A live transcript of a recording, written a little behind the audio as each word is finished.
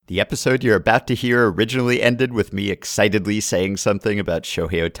The episode you're about to hear originally ended with me excitedly saying something about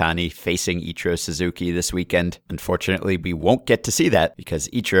Shohei Ohtani facing Ichiro Suzuki this weekend. Unfortunately, we won't get to see that because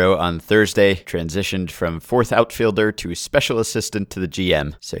Ichiro on Thursday transitioned from fourth outfielder to special assistant to the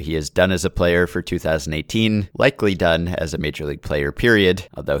GM. So he is done as a player for 2018, likely done as a Major League player, period.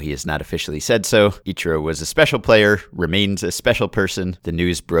 Although he has not officially said so. Ichiro was a special player, remains a special person. The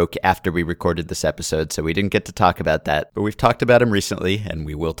news broke after we recorded this episode, so we didn't get to talk about that. But we've talked about him recently, and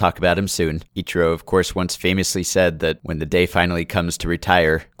we will talk about him soon. Ichiro, of course, once famously said that when the day finally comes to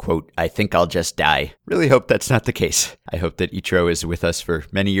retire, quote, "I think I'll just die." Really hope that's not the case. I hope that Ichiro is with us for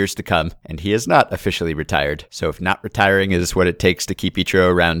many years to come, and he is not officially retired. So if not retiring is what it takes to keep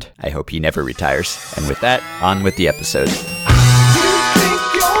Ichiro around, I hope he never retires. And with that, on with the episode.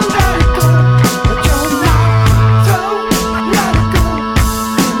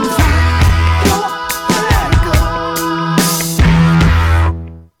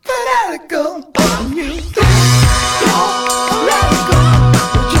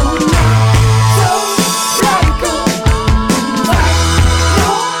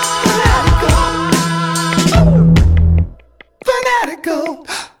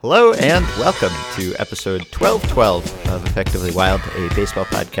 Hello and welcome to episode 1212 of Effectively Wild, a baseball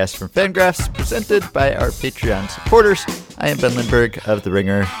podcast from Fangraphs presented by our Patreon supporters. I am Ben Lindbergh of The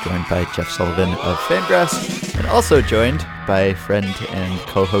Ringer, joined by Jeff Sullivan of Fangraphs, and also joined by friend and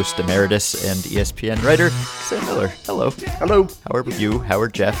co-host emeritus and ESPN writer, Sam Miller. Hello. Hello. How are you? How are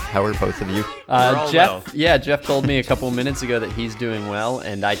Jeff? How are both of you? Jeff told me a couple of minutes ago that he's doing well,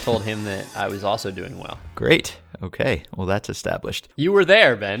 and I told him that I was also doing well. Great. Okay. Well, that's established. You were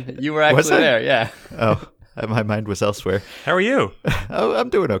there, Ben. You were actually there, yeah. Oh, my mind was elsewhere. How are you? Oh,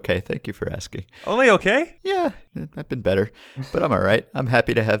 I'm doing okay. Thank you for asking. Only okay? Yeah, I've been better, but I'm all right. I'm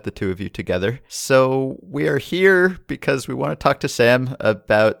happy to have the two of you together. So we are here because we want to talk to Sam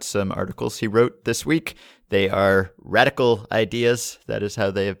about some articles he wrote this week. They are radical ideas. That is how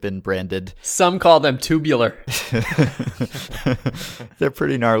they have been branded. Some call them tubular. They're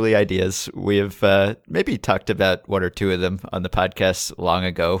pretty gnarly ideas. We have maybe talked about one or two of them on the podcast long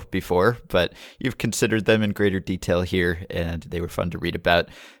ago before, but you've considered them in greater detail here, and they were fun to read about.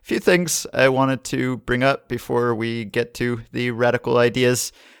 A few things I wanted to bring up before we get to the radical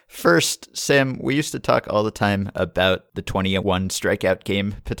ideas. First, Sam, we used to talk all the time about the 21 strikeout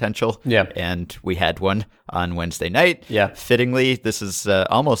game potential. Yeah. And we had one on Wednesday night. Yeah. Fittingly, this is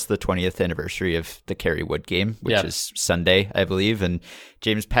almost the 20th anniversary of the Kerry Wood game, which is Sunday, I believe. And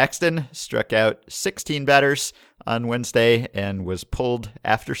James Paxton struck out 16 batters on Wednesday and was pulled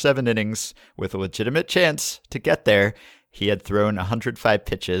after 7 innings with a legitimate chance to get there. He had thrown 105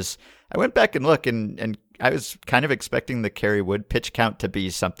 pitches. I went back and looked, and I was kind of expecting the Kerry Wood pitch count to be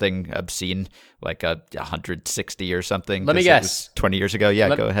something obscene, like a 160 or something. Let me guess. 20 years ago.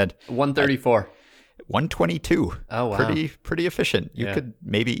 Yeah, go ahead. 134. 122. Oh, wow. Pretty efficient. You could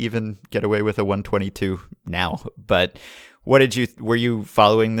maybe even get away with a 122 now. But were you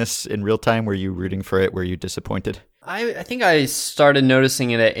following this in real time? Were you rooting for it? Were you disappointed? I think I started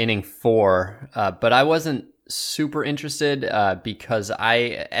noticing it at inning 4, but I wasn't super interested because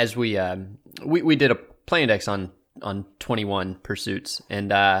we did a play index on 21 pursuits,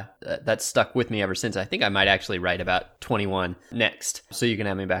 and that stuck with me ever since. I think I might actually write about 21 next, so you can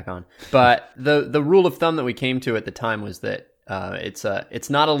have me back on. But the rule of thumb that we came to at the time was that it's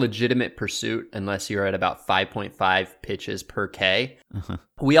not a legitimate pursuit unless you're at about 5.5 pitches per K. Uh-huh.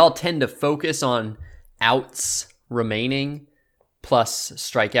 We all tend to focus on outs remaining plus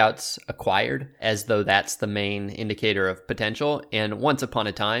strikeouts acquired as though that's the main indicator of potential. And once upon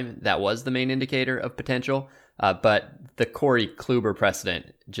a time, that was the main indicator of potential. But the Corey Kluber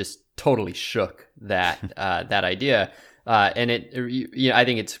precedent just totally shook that that idea. And I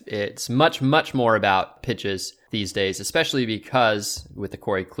think it's much more about pitches these days, especially because with the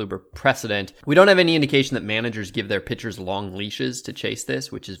Corey Kluber precedent, we don't have any indication that managers give their pitchers long leashes to chase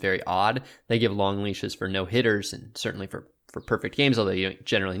this, which is very odd. They give long leashes for no hitters and certainly for perfect games, although you don't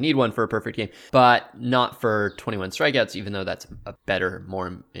generally need one for a perfect game, but not for 21 strikeouts, even though that's a better,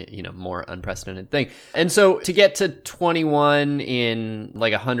 more unprecedented thing. And so to get to 21 in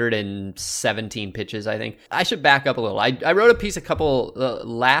like 117 pitches, I think I should back up a little. I wrote a piece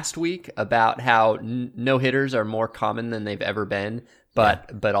last week about how no hitters are more common than they've ever been.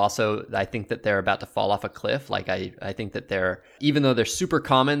 But also I think that they're about to fall off a cliff. Like I think that even though they're super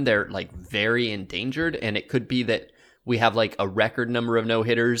common, they're like very endangered. And it could be that we have like a record number of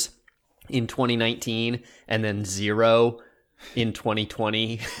no-hitters in 2019 and then 0 in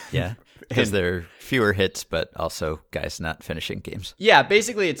 2020. Yeah. Because there are fewer hits, but also guys not finishing games. Yeah,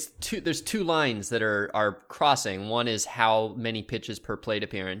 basically there's two lines that are crossing. One is how many pitches per plate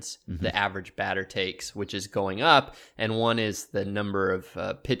appearance the average batter takes, which is going up, and one is the number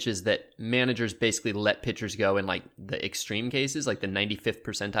of pitches that managers basically let pitchers go in like the extreme cases, like the 95th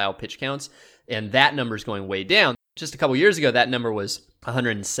percentile pitch counts, and that number is going way down. Just a couple years ago, that number was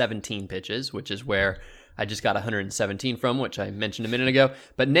 117 pitches, which is where I just got 117 from, which I mentioned a minute ago.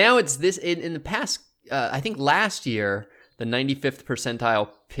 But now it's this in the past, I think last year, the 95th percentile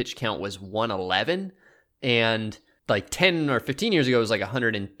pitch count was 111. And like 10 or 15 years ago, it was like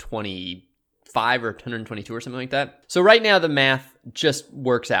 125 or 122 or something like that. So right now, the math just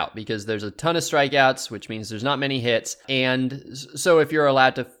works out because there's a ton of strikeouts, which means there's not many hits. And so if you're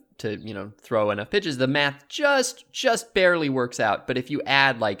allowed to throw enough pitches, the math just barely works out. But if you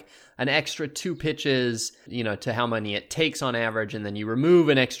add like an extra 2 pitches, to how many it takes on average, and then you remove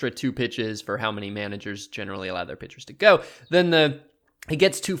an extra 2 pitches for how many managers generally allow their pitchers to go, then it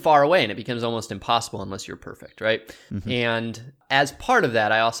gets too far away and it becomes almost impossible unless you're perfect, right? And as part of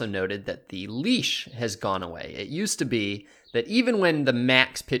that, I also noted that the leash has gone away. It used to be that even when the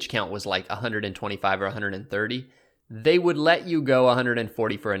max pitch count was like 125 or 130, they would let you go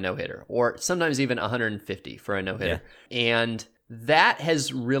 140 for a no-hitter, or sometimes even 150 for a no-hitter. Yeah. And that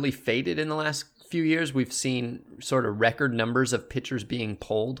has really faded in the last few years. We've seen sort of record numbers of pitchers being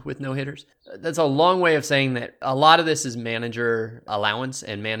pulled with no-hitters. That's a long way of saying that a lot of this is manager allowance,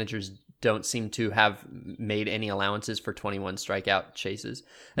 and managers don't seem to have made any allowances for 21 strikeout chases.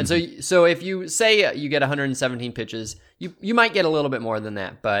 And so if you say you get 117 pitches, you might get a little bit more than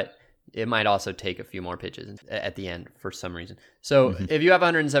that, but it might also take a few more pitches at the end for some reason. So if you have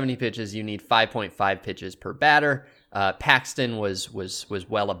 170 pitches, you need 5.5 pitches per batter. Paxton was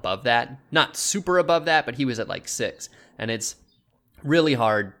well above that, not super above that, but he was at like 6. And it's really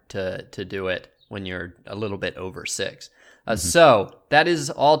hard to do it when you're a little bit over 6. So that is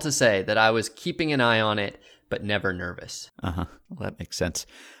all to say that I was keeping an eye on it, but never nervous. Well, that makes sense.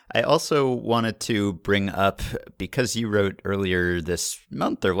 I also wanted to bring up, because you wrote earlier this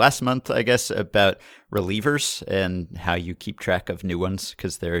month or last month, I guess, about relievers and how you keep track of new ones,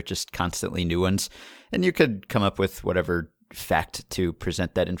 because there are just constantly new ones. And you could come up with whatever fact to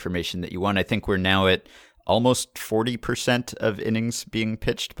present that information that you want. I think we're now at almost 40% of innings being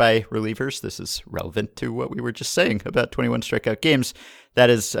pitched by relievers. This is relevant to what we were just saying about 21 strikeout games. That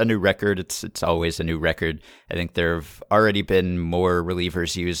is a new record. It's always a new record. I think there have already been more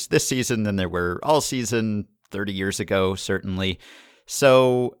relievers used this season than there were all season 30 years ago, certainly.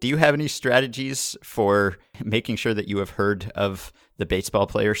 So do you have any strategies for making sure that you have heard of the baseball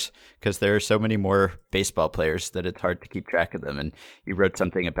players? Because there are so many more baseball players that it's hard to keep track of them. And you wrote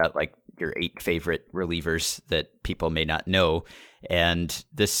something about like your 8 favorite relievers that people may not know. And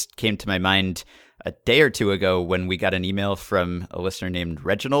this came to my mind a day or two ago when we got an email from a listener named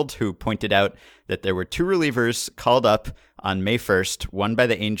Reginald, who pointed out that there were 2 relievers called up on May 1st, one by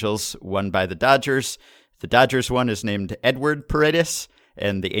the Angels, one by the Dodgers. The Dodgers one is named Edward Paredes,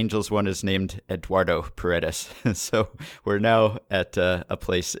 and the Angels one is named Eduardo Paredes. So we're now at a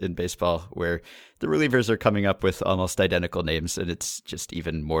place in baseball where the relievers are coming up with almost identical names, and it's just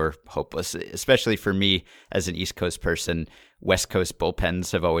even more hopeless, especially for me as an East Coast person. West Coast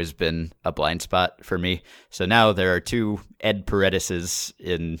bullpens have always been a blind spot for me. So now there are 2 Ed Paredeses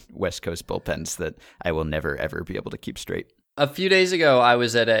in West Coast bullpens that I will never, ever be able to keep straight. A few days ago, I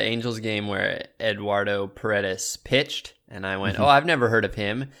was at an Angels game where Eduardo Paredes pitched, and I went, I've never heard of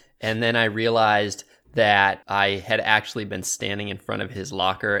him. And then I realized that I had actually been standing in front of his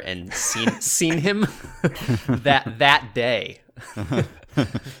locker and seen him that day.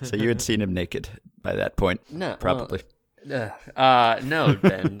 So you had seen him naked by that point? No, probably. No,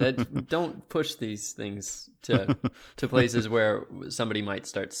 Ben. Don't push these things to places where somebody might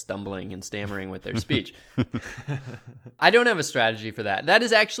start stumbling and stammering with their speech. I don't have a strategy for that. That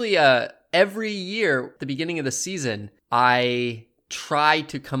is actually every year at the beginning of the season, I try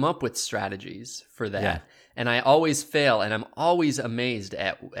to come up with strategies for that. Yeah. And I always fail, and I'm always amazed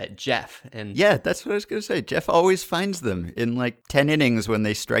at Jeff. And yeah, that's what I was going to say. Jeff always finds them in like 10 innings when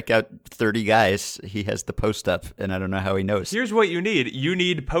they strike out 30 guys. He has the post up, and I don't know how he knows. Here's what you need. You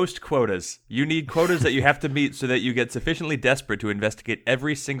need post quotas. You need quotas that you have to meet so that you get sufficiently desperate to investigate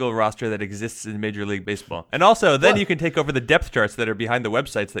every single roster that exists in Major League Baseball. And also, then you can take over the depth charts that are behind the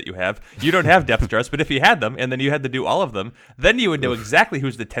websites that you have. You don't have depth charts, but if you had them, and then you had to do all of them, then you would know exactly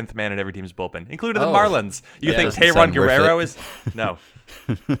who's the 10th man in every team's bullpen, including the Marlins. You think Tayron Guerrero is? No.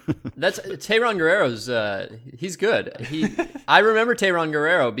 That's Tayron Guerrero's. He's good. I remember Tayron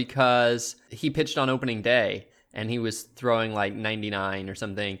Guerrero because he pitched on opening day and he was throwing like 99 or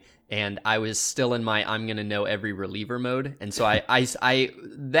something. and I was still in my I'm gonna know every reliever mode, and so I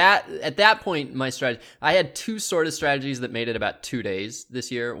at that point my strategy, I had two sort of strategies that made it about 2 days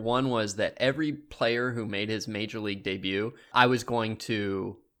this year. One was that every player who made his major league debut, I was going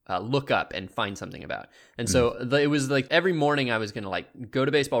to look up and find something about. And so it was like every morning I was going to like go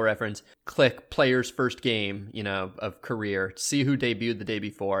to Baseball Reference, click player's first game, of career, see who debuted the day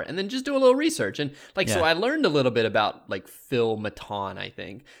before, and then just do a little research. And so I learned a little bit about like Phil Maton, I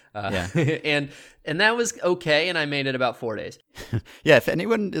think. And that was okay. And I made it about 4 days. Yeah. If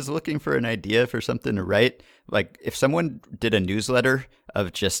anyone is looking for an idea for something to write, like if someone did a newsletter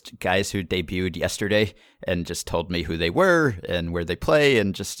of just guys who debuted yesterday and just told me who they were and where they play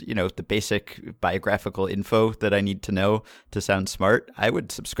and just, the basic biographical info that I need to know to sound smart, I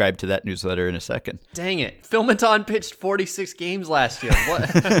would subscribe to that newsletter in a second. Dang it. Phil Maton pitched 46 games last year. What?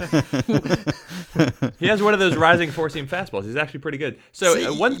 He has one of those rising four-seam fastballs. He's actually pretty good. So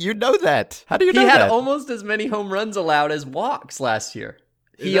you know that. How do you know that? He had almost as many home runs allowed as walks last year.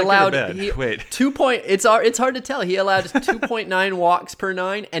 He allowed Wait. 2 point. It's hard to tell. He allowed 2.9 walks per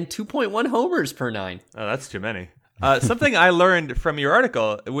 9 and 2.1 homers per 9. Oh, that's too many. Something I learned from your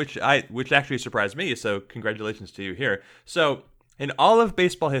article, which actually surprised me. So congratulations to you here. So in all of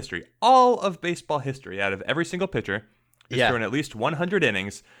baseball history, out of every single pitcher who's thrown at least 100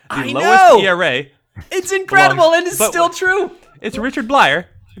 innings, the lowest ERA. It's incredible, and it's still true. It's Richard Blyer.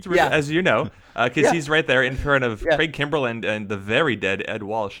 As you know. Because he's right there in front of Craig Kimbrell and the very dead Ed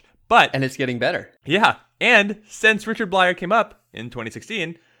Walsh. And it's getting better. Yeah. And since Richard Blyer came up in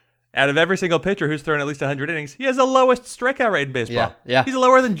 2016, out of every single pitcher who's thrown at least 100 innings, he has the lowest strikeout rate in baseball. Yeah. He's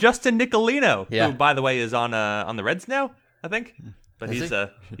lower than Justin Nicolino, who, by the way, is on the Reds now, I think. But he's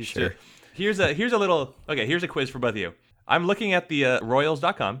sure. Here's a quiz for both of you. I'm looking at the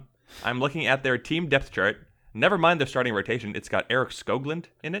Royals.com. I'm looking at their team depth chart. Never mind their starting rotation. It's got Eric Skoglund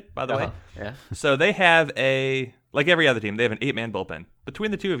in it, by the way. Yeah. So they have like every other team, they have an 8-man bullpen.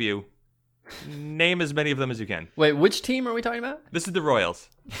 Between the two of you, name as many of them as you can. Wait, which team are we talking about? This is the Royals.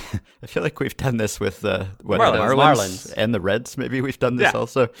 I feel like we've done this with the Marlins and the Reds. Maybe we've done this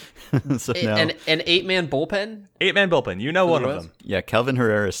also. So an 8-man bullpen? 8-man bullpen. You know one of them. Yeah, Kelvin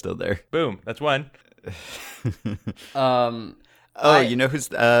Herrera is still there. Boom. That's one. You know who's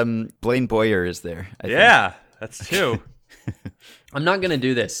Blaine Boyer is there. I think. That's two. I'm not gonna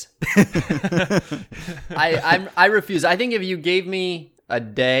do this. I refuse. I think if you gave me a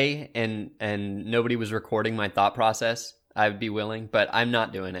day and nobody was recording my thought process, I would be willing. But I'm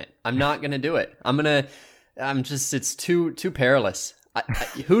not doing it. I'm not gonna do it. It's too perilous.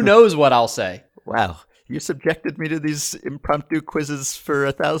 Who knows what I'll say? Wow. You subjected me to these impromptu quizzes for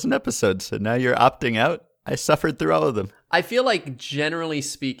 1,000 episodes, and now you're opting out? I suffered through all of them. I feel like, generally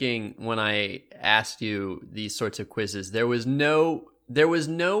speaking, when I asked you these sorts of quizzes, there was no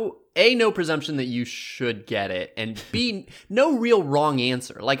presumption that you should get it, and B, no real wrong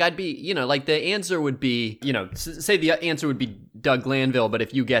answer. Like I'd be, like the answer would be, say the answer would be Doug Glanville, but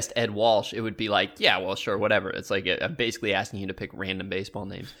if you guessed Ed Walsh, it would be like, yeah, well, sure, whatever. It's like I'm basically asking you to pick random baseball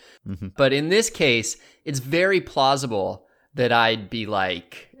names. Mm-hmm. But in this case, it's very plausible that I'd be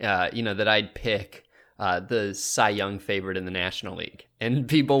like, that I'd pick the Cy Young favorite in the National League, and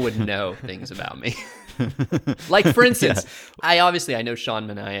people would know things about me. Like, for instance, I know Sean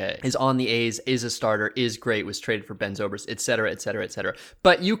Manaea is on the A's, is a starter, is great, was traded for Ben Zobrist, et cetera, et cetera, et cetera.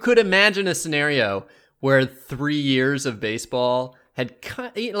 But you could imagine a scenario where 3 years of baseball had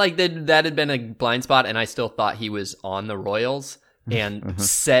that had been a blind spot, and I still thought he was on the Royals and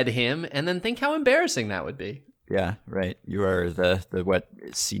said him, and then think how embarrassing that would be. Yeah, right. You are the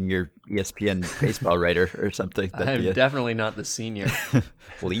senior ESPN baseball writer or something. I'm definitely not the senior.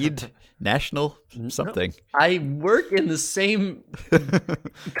 Lead national something. No, I work in the same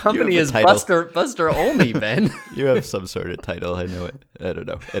company as Buster Olney, Ben. You have some sort of title. I know it. I don't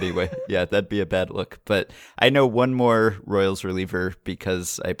know. Anyway, yeah, that'd be a bad look. But I know one more Royals reliever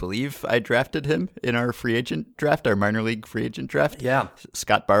because I believe I drafted him in our free agent draft, our minor league free agent draft. Yeah.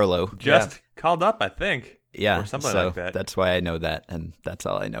 Scott Barlow. Just called up, I think. Yeah, or something so like that. That's why I know that, and that's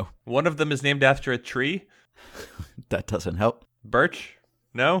all I know. One of them is named after a tree. That doesn't help. Birch?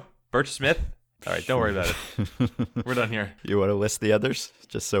 No? Birch Smith? All right, don't worry about it. We're done here. You want to list the others,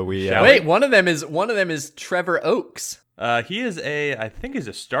 just so we? Wait, one of them is Trevor Oaks. He is I think he's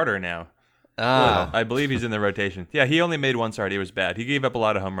a starter now. Ah, I believe he's in the rotation. Yeah, he only made one start. He was bad. He gave up a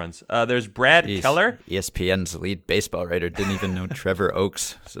lot of home runs. There's Brad Keller. ESPN's lead baseball writer didn't even know Trevor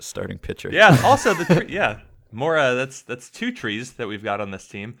Oaks was a starting pitcher. Yeah, also more. That's two trees that we've got on this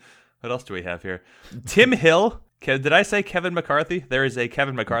team. What else do we have here? Tim Hill, Did I say Kevin McCarthy? There is a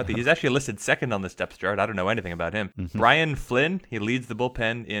Kevin McCarthy. He's actually listed second on this depth chart. I don't know anything about him. Brian Flynn, he leads the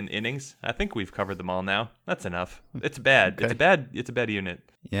bullpen in innings. I think we've covered them all now. That's enough. It's bad. Okay. It's a bad unit.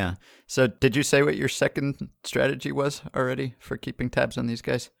 Yeah. So did you say what your second strategy was already for keeping tabs on these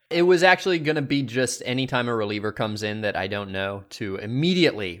guys? It was actually going to be just anytime a reliever comes in that I don't know, to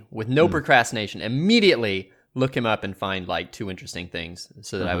immediately, with no procrastination, immediately look him up and find like two interesting things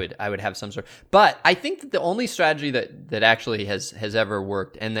so that I would have some sort. But I think that the only strategy that actually has ever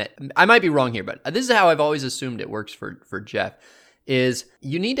worked, and that I might be wrong here, but this is how I've always assumed it works for Jeff, is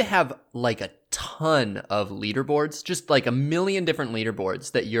you need to have like a ton of leaderboards, just like a million different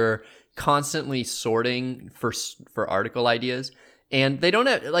leaderboards that you're constantly sorting for article ideas. And they don't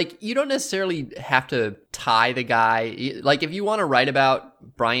have, like, you don't necessarily have to tie the guy. Like, if you want to write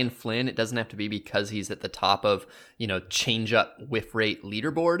about Brian Flynn, it doesn't have to be because he's at the top of, changeup whiff rate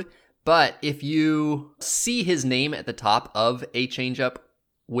leaderboard. But if you see his name at the top of a changeup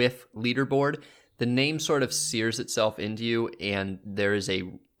whiff leaderboard, the name sort of sears itself into you, and there is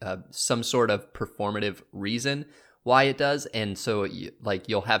some sort of performative reason why it does. And so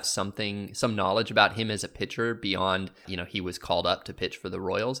you'll have some knowledge about him as a pitcher beyond, he was called up to pitch for the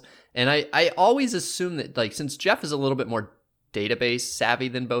Royals. And I always assume that, like, since Jeff is a little bit more database savvy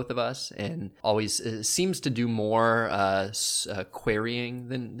than both of us and always seems to do more querying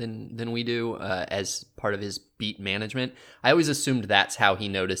than we do as part of his beat management, I always assumed that's how he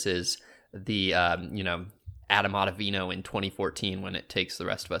notices the Adam Ottavino in 2014 when it takes the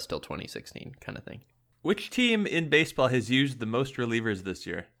rest of us till 2016 kind of thing. Which team in baseball has used the most relievers this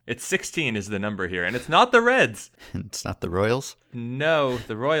year? It's 16 is the number here, and it's not the Reds. It's not the Royals? No,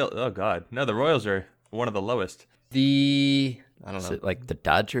 the Royals. Oh, God. No, the Royals are one of the lowest. I don't know. Is it like the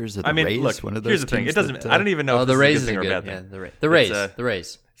Dodgers or the Rays? Look, one of those here's the thing. teams It doesn't. I don't even know if the this Rays is a good thing or are a good. bad thing. Yeah, the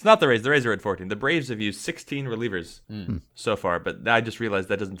Rays. It's not the Rays. The Rays are at 14. The Braves have used 16 relievers so far, but I just realized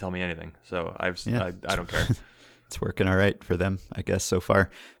that doesn't tell me anything. So I don't care. It's working all right for them, I guess, so far.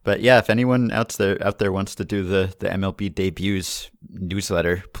 But yeah, if anyone out there wants to do the MLB debuts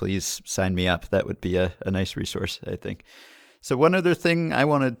newsletter, please sign me up. That would be a nice resource, I think. So one other thing I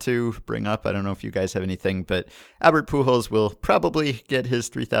wanted to bring up, I don't know if you guys have anything, but Albert Pujols will probably get his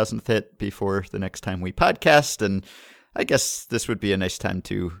 3,000th hit before the next time we podcast. And I guess this would be a nice time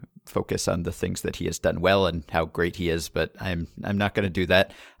to focus on the things that he has done well and how great he is, but I'm not going to do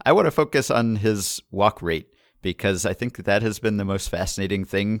that. I want to focus on his walk rate, because I think that has been the most fascinating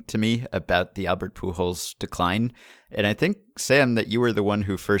thing to me about the Albert Pujols decline. And I think, Sam, that you were the one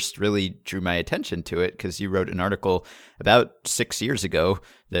who first really drew my attention to it, because you wrote an article about 6 years ago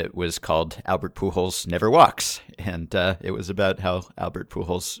that was called Albert Pujols Never Walks. And it was about how Albert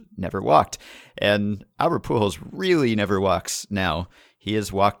Pujols never walked. And Albert Pujols really never walks now. He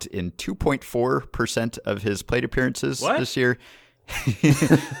has walked in 2.4% of his plate appearances this year.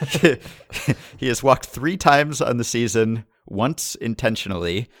 He has walked 3 times on the season, once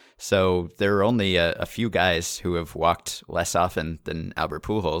intentionally. So there are only a few guys who have walked less often than Albert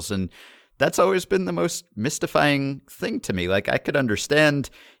Pujols. And that's always been the most mystifying thing to me. Like, I could understand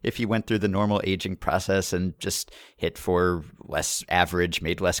if he went through the normal aging process and just hit for less average,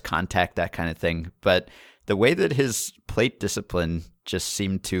 made less contact, that kind of thing. But the way that his plate discipline just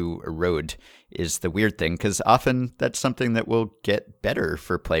seemed to erode is the weird thing, because often that's something that will get better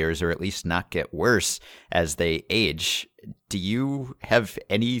for players, or at least not get worse as they age. Do you have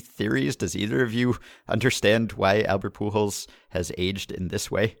any theories? Does either of you understand why Albert Pujols has aged in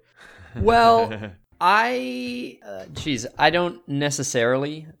this way? Well, I don't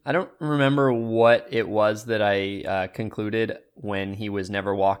remember what it was that I concluded when he was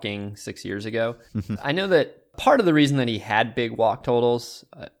never walking 6 years ago. I know that part of the reason that he had big walk totals,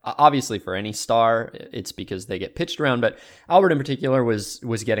 obviously for any star, it's because they get pitched around, but Albert in particular was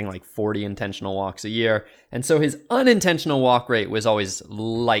getting like 40 intentional walks a year. And so his unintentional walk rate was always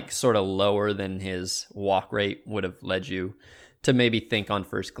like sort of lower than his walk rate would have led you to maybe think on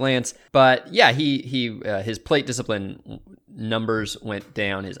first glance. But yeah, he his plate discipline numbers went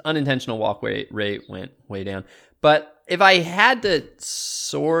down. His unintentional walk rate went way down. But if I had to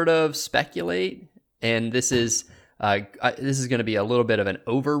sort of speculate, and this is going to be a little bit of an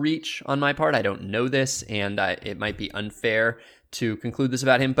overreach on my part. I don't know this, and it might be unfair to conclude this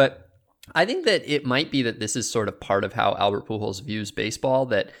about him, but I think that it might be that this is sort of part of how Albert Pujols views baseball,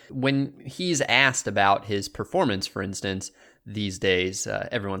 that when he's asked about his performance, for instance, these days,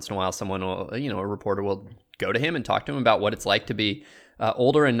 every once in a while, someone will, a reporter will go to him and talk to him about what it's like to be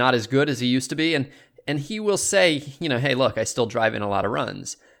older and not as good as he used to be. And he will say, hey, look, I still drive in a lot of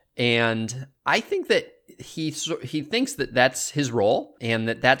runs. And I think that he thinks that that's his role and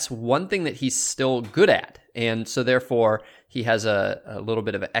that that's one thing that he's still good at. And so therefore he has a little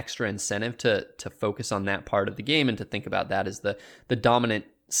bit of an extra incentive to focus on that part of the game and to think about that as the dominant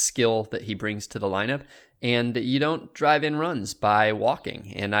skill that he brings to the lineup. And you don't drive in runs by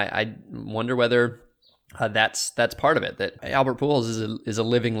walking. And I wonder whether that's part of it, that Albert Pujols is a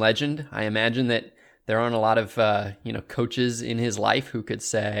living legend. I imagine that there aren't a lot of coaches in his life who could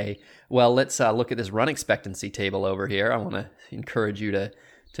say, well, let's look at this run expectancy table over here. I want to encourage you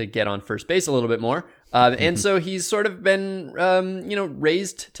to get on first base a little bit more. And so he's sort of been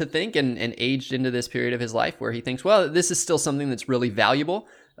raised to think and aged into this period of his life where he thinks, well, this is still something that's really valuable.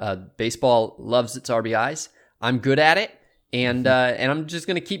 Baseball loves its RBIs. I'm good at it. And I'm just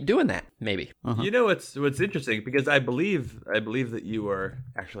going to keep doing that, maybe. Uh-huh. You know what's interesting, because I believe that you are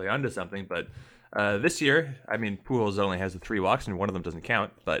actually onto something, but this year, I mean, Pujols only has the 3 walks, and one of them doesn't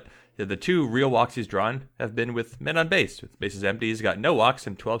count, but the 2 real walks he's drawn have been with men on base. With bases empty, he's got no walks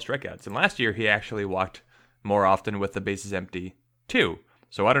and 12 strikeouts. And last year, he actually walked more often with the bases empty, too.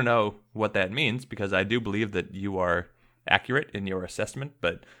 So I don't know what that means, because I do believe that you are accurate in your assessment,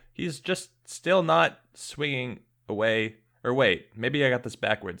 but he's just still not swinging away. Or wait, maybe I got this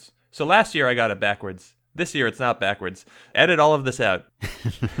backwards. So last year I got it backwards. This year it's not backwards. Edit all of this out.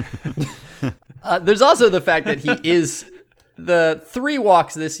 There's also the fact that he is the 3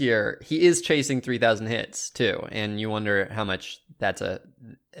 walks this year. He is chasing 3,000 hits too, and you wonder how much that's a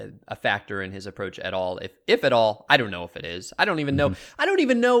factor in his approach at all, if at all. I don't know if it is. I don't even know. I don't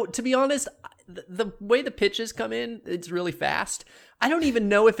even know, to be honest. The way the pitches come in, it's really fast. I don't even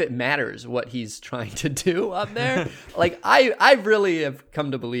know if it matters what he's trying to do up there. Like I really have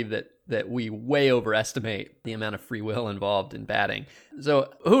come to believe that we way overestimate the amount of free will involved in batting.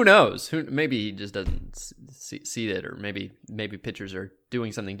 So who knows? Maybe he just doesn't see it, or maybe pitchers are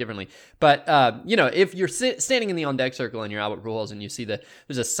doing something differently. But if you're standing in the on deck circle and you're Albert Pujols and you see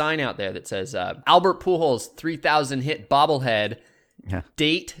there's a sign out there that says Albert Pujols 3,000 hit bobblehead,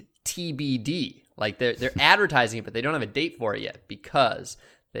 date TBD. Like they're advertising it, but they don't have a date for it yet because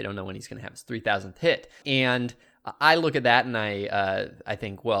they don't know when he's going to have his 3,000th hit. And I look at that and I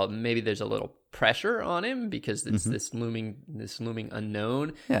think, well, maybe there's a little pressure on him because it's this looming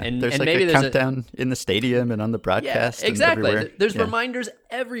unknown. Yeah, and there's and like maybe a countdown in the stadium and on the broadcast. Yeah, exactly. And everywhere. There's reminders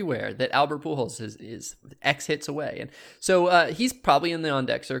everywhere that Albert Pujols is X hits away, and so he's probably in the on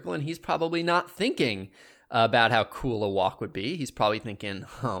deck circle, and he's probably not thinking about how cool a walk would be. He's probably thinking,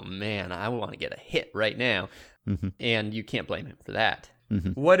 oh man, I want to get a hit right now. And you can't blame him for that.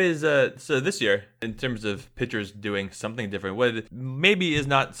 What is so this year, in terms of pitchers doing something different, what maybe is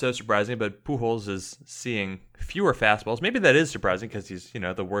not so surprising, but Pujols is seeing fewer fastballs. Maybe that is surprising because he's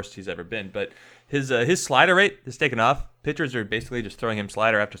the worst he's ever been, but his slider rate has taken off. Pitchers are basically just throwing him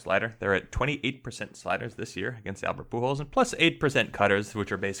slider after slider. They're at 28% sliders this year against Albert Pujols, and plus 8% cutters,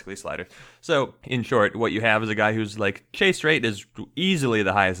 which are basically sliders. So in short, what you have is a guy whose chase rate is easily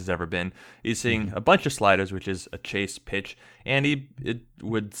the highest it's ever been. He's seeing a bunch of sliders, which is a chase pitch, and it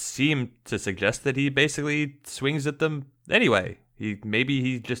would seem to suggest that he basically swings at them anyway. Maybe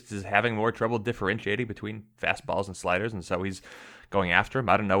he just is having more trouble differentiating between fastballs and sliders, and so he's going after him.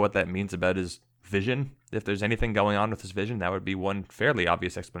 I don't know what that means about his vision. If there's anything going on with his vision, that would be one fairly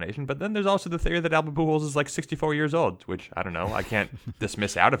obvious explanation. But then there's also the theory that Albert Pujols is 64 years old, which I don't know. I can't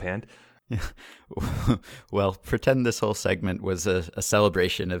dismiss out of hand. Well, pretend this whole segment was a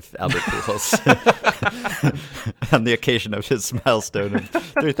celebration of Albert Pujols on the occasion of his milestone of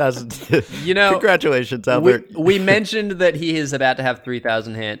 3,000. Congratulations, Albert. We mentioned that he is about to have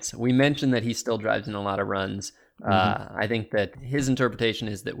 3,000 hits. We mentioned that he still drives in a lot of runs. I think that his interpretation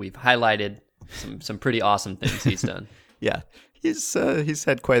is that we've highlighted some pretty awesome things he's done. Yeah. He's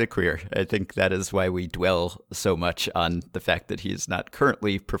had quite a career. I think that is why we dwell so much on the fact that he is not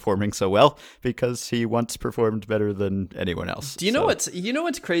currently performing so well, because he once performed better than anyone else. Do you know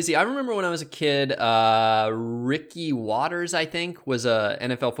what's crazy? I remember when I was a kid, Ricky Watters, I think, was a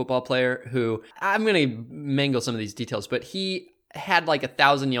NFL football player who, I'm going to mangle some of these details, but he had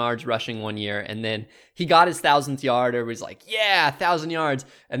 1,000 yards rushing one year, and then he got his 1,000th yard. Everybody's like, yeah, 1,000 yards.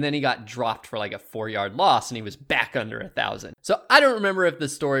 And then he got dropped for a 4-yard loss, and he was back under 1,000. So I don't remember if the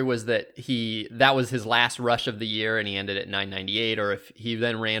story was that that was his last rush of the year and he ended at 998, or if he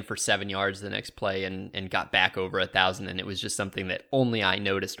then ran for 7 yards the next play and got back over 1,000, and it was just something that only I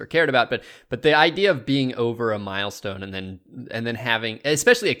noticed or cared about. But the idea of being over a milestone and then having,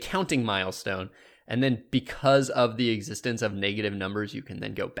 especially a counting milestone, and then because of the existence of negative numbers, you can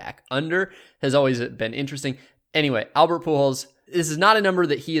then go back under, has always been interesting. Anyway, Albert Pujols, this is not a number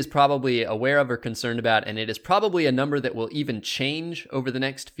that he is probably aware of or concerned about, and it is probably a number that will even change over the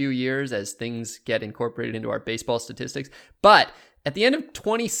next few years as things get incorporated into our baseball statistics. But at the end of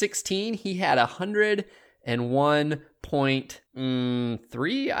 2016, he had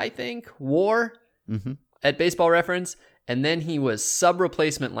 101.3, I think, WAR at Baseball Reference. And then he was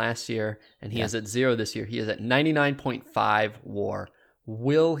sub-replacement last year, and he is at 0 this year. He is at 99.5 WAR.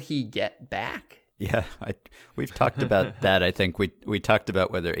 Will he get back? Yeah, we've talked about that. I think we talked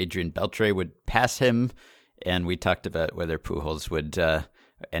about whether Adrian Beltre would pass him, and we talked about whether Pujols would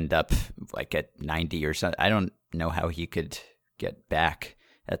end up like at 90 or something. I don't know how he could get back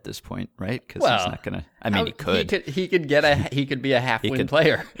at this point, right? Because he's not gonna. I mean, he could. He could be a half-win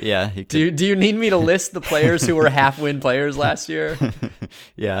player. Yeah. He could. Do you need me to list the players who were half-win players last year?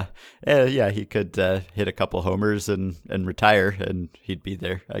 Yeah. He could hit a couple homers and retire, and he'd be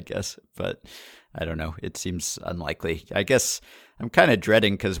there, I guess. But I don't know. It seems unlikely. I guess I'm kind of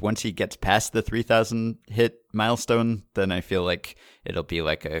dreading because once he gets past the 3,000 hit milestone, then I feel like it'll be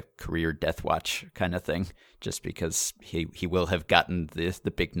like a career death watch kind of thing, just because he will have gotten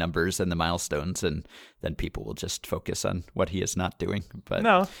the big numbers and the milestones, and then people will just focus on what he is not doing. But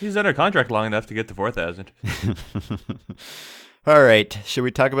no, he's under contract long enough to get to 4,000. All right. Should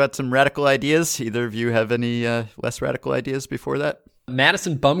we talk about some radical ideas? Either of you have any less radical ideas before that?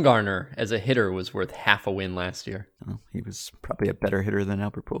 Madison Bumgarner as a hitter was worth half a win last year. Oh, he was probably a better hitter than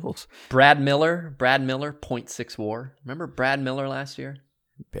Albert Pujols. Brad Miller, 0.6 WAR. Remember Brad Miller last year?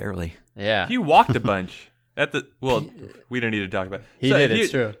 Barely. Yeah. He walked a bunch. We don't need to talk about it. He did,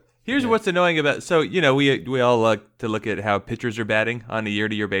 it's true. Here's what's annoying about, we all like to look at how pitchers are batting on a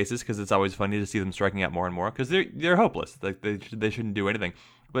year-to-year basis because it's always funny to see them striking out more and more because they're hopeless. Like they shouldn't do anything.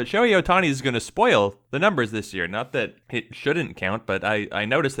 But Shohei Ohtani is going to spoil the numbers this year. Not that it shouldn't count, but I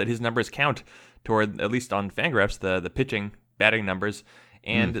noticed that his numbers count toward, at least on Fangraphs, the pitching batting numbers.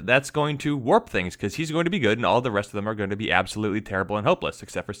 And that's going to warp things because he's going to be good and all the rest of them are going to be absolutely terrible and hopeless,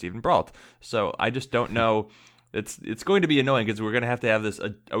 except for Stephen Brault. So I just don't know. It's going to be annoying because we're going to have this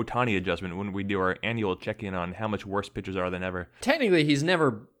Ohtani adjustment when we do our annual check-in on how much worse pitchers are than ever. Technically, he's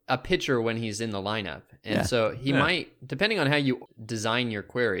never a pitcher when he's in the lineup. And so he might, depending on how you design your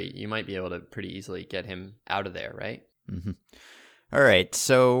query, you might be able to pretty easily get him out of there, right? Mm-hmm. All right,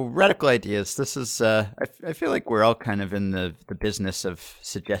 so radical ideas. This is, I feel like we're all kind of in the business of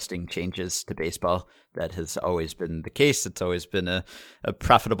suggesting changes to baseball. That has always been the case. It's always been a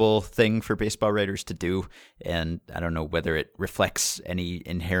profitable thing for baseball writers to do. And I don't know whether it reflects any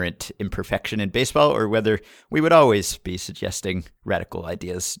inherent imperfection in baseball or whether we would always be suggesting radical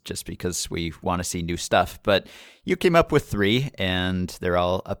ideas just because we want to see new stuff. But you came up with 3, and they're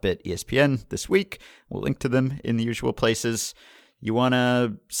all up at ESPN this week. We'll link to them in the usual places. You want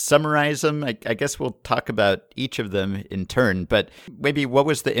to summarize them? I guess we'll talk about each of them in turn, but maybe what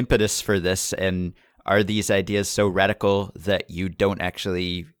was the impetus for this? And are these ideas so radical that you don't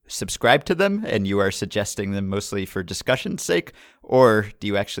actually subscribe to them and you are suggesting them mostly for discussion's sake? Or do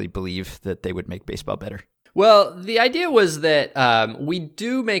you actually believe that they would make baseball better? Well, the idea was that we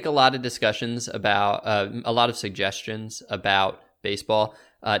do make a lot of discussions about, a lot of suggestions about baseball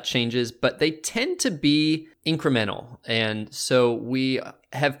changes, but they tend to be incremental. And so we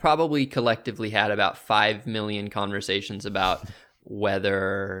have probably collectively had about 5 million conversations about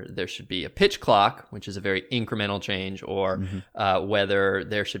whether there should be a pitch clock, which is a very incremental change, or whether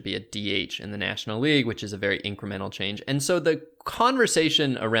there should be a DH in the National League, which is a very incremental change. And so the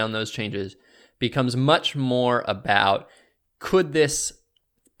conversation around those changes becomes much more about, could this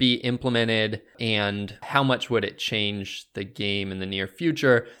be implemented and how much would it change the game in the near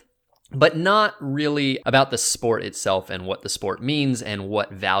future, but not really about the sport itself and what the sport means and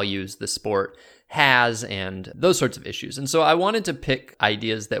what values the sport has and those sorts of issues. And so I wanted to pick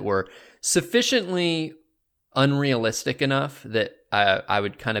ideas that were sufficiently unrealistic enough that I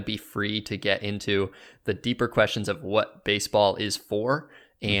would kind of be free to get into the deeper questions of what baseball is for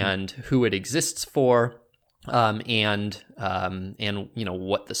and who it exists for. And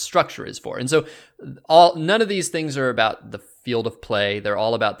what the structure is for. And so none of these things are about the field of play. They're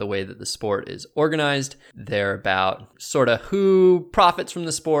all about the way that the sport is organized. They're about sort of who profits from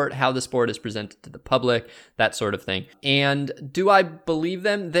the sport, how the sport is presented to the public, that sort of thing. And do I believe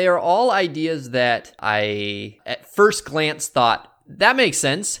them? They are all ideas that I, at first glance, thought that makes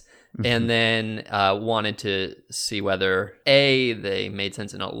sense. And then wanted to see whether A, they made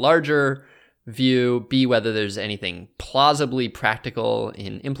sense in a larger view, B, whether there's anything plausibly practical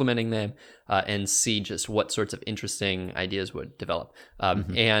in implementing them, and C, just what sorts of interesting ideas would develop.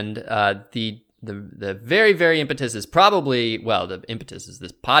 And the the very, very impetus is probably, well, the impetus is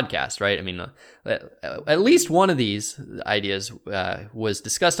this podcast, right? I mean, at least one of these ideas was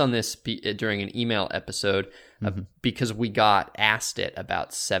discussed on this during an email episode because we got asked it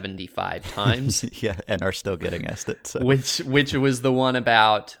about 75 times. Yeah, and are still getting asked it. So. Which was the one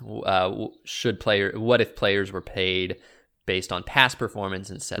about what if players were paid based on past performance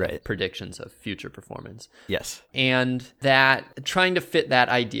instead of predictions of future performance. Yes. And that trying to fit that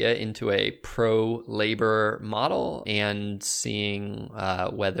idea into a pro-labor model and seeing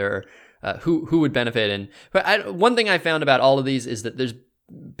whether who would benefit. One thing I found about all of these is that there's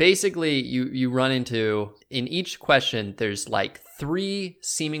basically you run into, in each question, there's like 3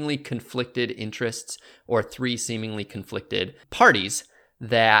 seemingly conflicted interests or 3 seemingly conflicted parties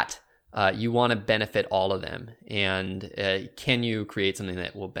that you want to benefit all of them, and can you create something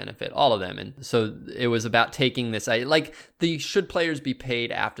that will benefit all of them? And so it was about taking this, like the should players be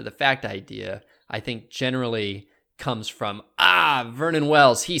paid after the fact idea, I think generally comes from, Vernon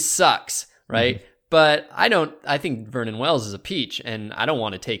Wells, he sucks, right? Mm-hmm. But I think Vernon Wells is a peach, and I don't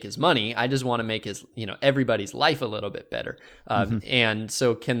want to take his money. I just want to make his, everybody's life a little bit better. And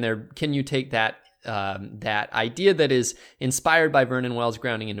so can you take that idea that is inspired by Vernon Wells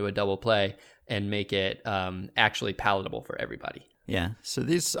grounding into a double play and make it actually palatable for everybody? Yeah. So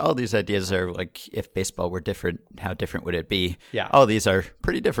all these ideas are like, if baseball were different, how different would it be? Yeah. All these are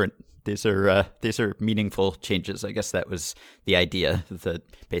pretty different. These are meaningful changes. I guess that was the idea, that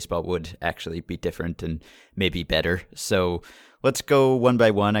baseball would actually be different and maybe better. So let's go one by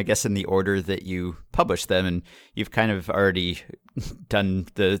one, I guess, in the order that you published them. And you've kind of already done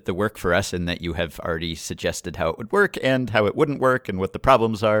the work for us in that you have already suggested how it would work and how it wouldn't work and what the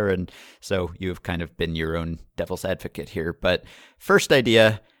problems are. And so you've kind of been your own devil's advocate here. But first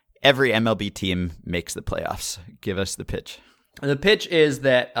idea, every MLB team makes the playoffs. Give us the pitch. The pitch is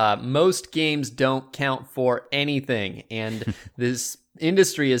that most games don't count for anything. And this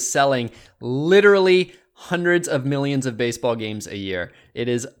industry is selling literally hundreds of millions of baseball games a year. It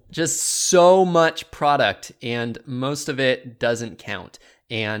is just so much product, and most of it doesn't count.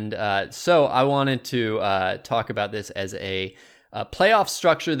 And so I wanted to talk about this as a playoff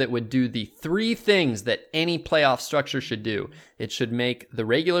structure that would do the 3 things that any playoff structure should do. It should make the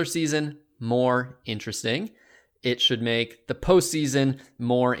regular season more interesting. It should make the postseason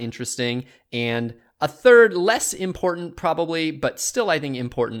more interesting. And a third, less important probably, but still I think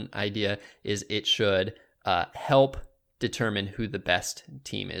important idea is it should help determine who the best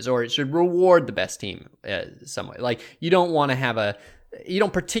team is, or it should reward the best team some way. Like you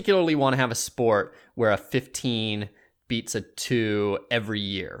don't particularly want to have a sport where a 15 beats a 2 every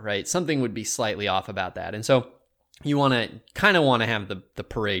year, right? Something would be slightly off about that. And so you want to have the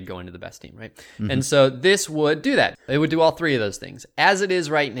parade going to the best team, right? Mm-hmm. And so this would do that. It would do all 3 of those things. As it is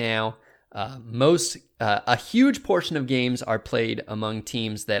right now, a huge portion of games are played among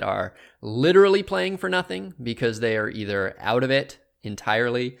teams that are literally playing for nothing because they are either out of it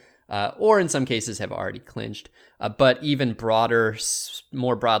entirely or in some cases have already clinched. But even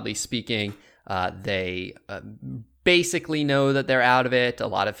more broadly speaking, they basically know that they're out of it. A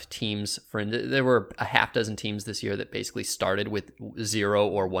lot of teams, there were a half dozen teams this year that basically started with 0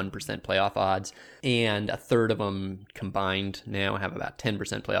 or 1% playoff odds, and a third of them combined now have about 10%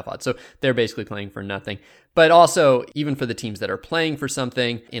 playoff odds. So they're basically playing for nothing. But also, even for the teams that are playing for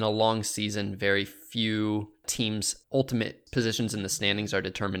something, in a long season, very few teams' ultimate positions in the standings are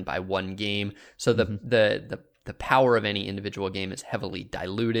determined by one game. So the power of any individual game is heavily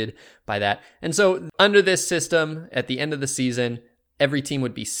diluted by that. And so under this system, at the end of the season, every team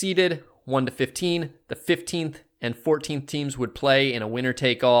would be seeded 1 to 15. The 15th and 14th teams would play in a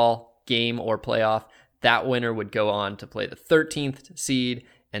winner-take-all game or playoff. That winner would go on to play the 13th seed,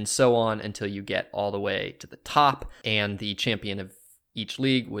 and so on until you get all the way to the top. And the champion of each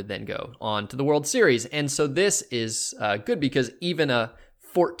league would then go on to the World Series. And so this is good because even a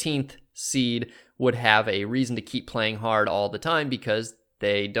 14th seed would have a reason to keep playing hard all the time because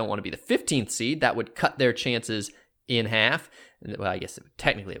they don't want to be the 15th seed. That would cut their chances in half. Well, I guess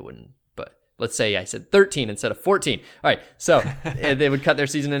technically it wouldn't, but let's say I said 13 instead of 14. All right, so they would cut their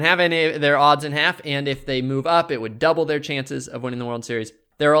season in half and their odds in half, and if they move up, it would double their chances of winning the World Series.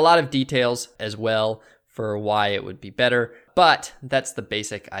 There are a lot of details as well for why it would be better, but that's the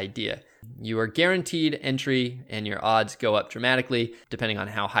basic idea. You are guaranteed entry and your odds go up dramatically depending on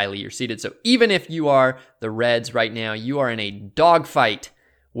how highly you're seeded. So even if you are the Reds right now, you are in a dogfight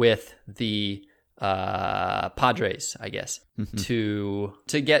with the Padres, I guess, to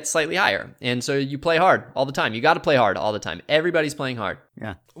get slightly higher. And so you play hard all the time. You got to play hard all the time. Everybody's playing hard.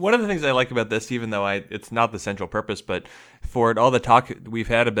 Yeah. One of the things I like about this, even though it's not the central purpose, but for all the talk we've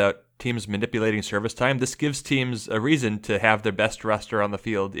had about teams manipulating service time, this gives teams a reason to have their best roster on the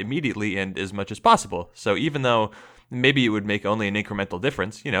field immediately and as much as possible. So even though maybe it would make only an incremental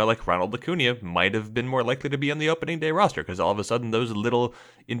difference, like Ronald Acuna might have been more likely to be on the opening day roster because all of a sudden those little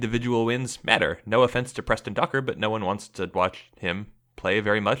individual wins matter. No offense to Preston Tucker, but no one wants to watch him play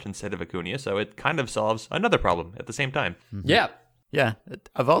very much instead of Acuna, so it kind of solves another problem at the same time. Yeah. Yeah,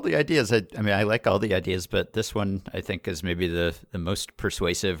 of all the ideas, I mean, I like all the ideas, but this one I think is maybe the most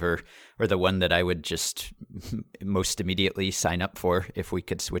persuasive or the one that I would just most immediately sign up for if we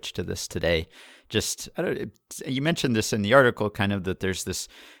could switch to this today. Just, you mentioned this in the article, kind of that there's this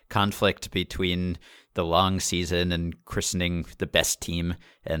conflict between the long season and christening the best team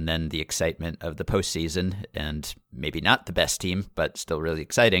and then the excitement of the postseason and maybe not the best team, but still really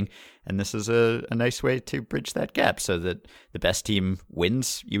exciting. And this is a nice way to bridge that gap so that the best team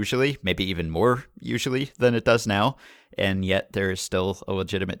wins usually, maybe even more usually than it does now. And yet there is still a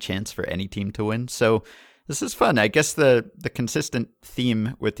legitimate chance for any team to win. So this is fun. I guess the consistent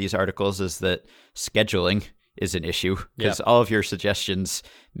theme with these articles is that scheduling is an issue because all of your suggestions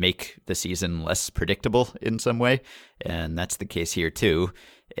make the season less predictable in some way. And that's the case here too.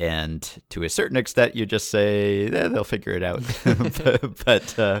 And to a certain extent, you just say, they'll figure it out.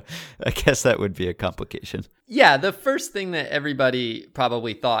 but I guess that would be a complication. Yeah, the first thing that everybody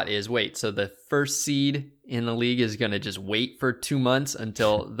probably thought is, wait, so the first seed in the league is going to just wait for 2 months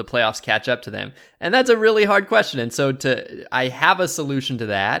until the playoffs catch up to them? And that's a really hard question. And so I have a solution to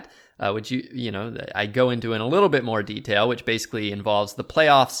that. Which I go into in a little bit more detail, which basically involves the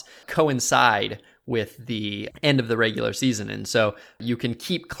playoffs coincide with the end of the regular season. And so you can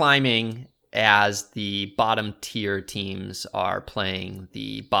keep climbing as the bottom tier teams are playing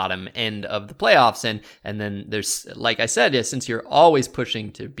the bottom end of the playoffs. And then there's, like I said, since you're always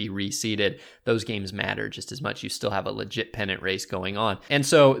pushing to be reseeded, those games matter just as much. You still have a legit pennant race going on. And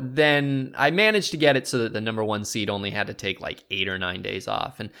so then I managed to get it so that the number one seed only had to take like 8 or 9 days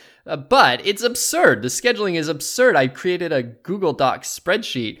off. And but it's absurd. The scheduling is absurd. I created a Google Docs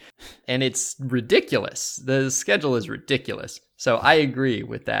spreadsheet and it's ridiculous. The schedule is ridiculous. So I agree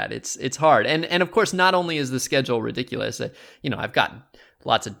with that. It's hard. And of course, not only is the schedule ridiculous, I've got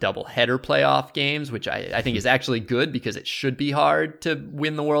lots of double header playoff games, which I think is actually good because it should be hard to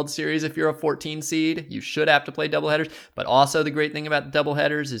win the World Series if you're a 14 seed. You should have to play double headers. But also the great thing about double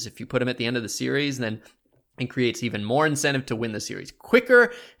headers is if you put them at the end of the series, then it creates even more incentive to win the series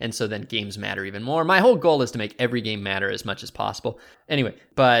quicker, and so then games matter even more. My whole goal is to make every game matter as much as possible. Anyway,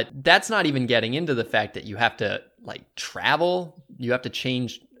 but that's not even getting into the fact that you have to travel, you have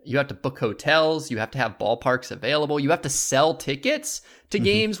to book hotels, you have to have ballparks available, you have to sell tickets to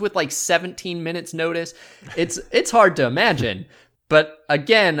games with 17 minutes notice. It's hard to imagine. But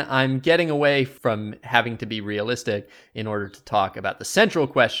again, I'm getting away from having to be realistic in order to talk about the central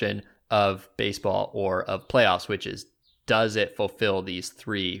question of baseball or of playoffs, which is, does it fulfill these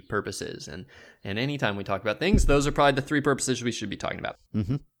three purposes? And anytime we talk about things, those are probably the three purposes we should be talking about.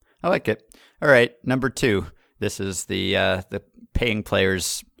 Mm-hmm. I like it. All right, number 2. This is the paying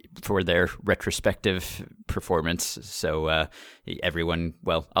players for their retrospective performance. So everyone,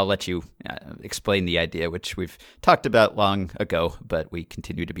 I'll let you explain the idea, which we've talked about long ago, but we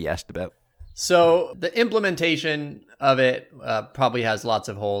continue to be asked about. So the implementation of it probably has lots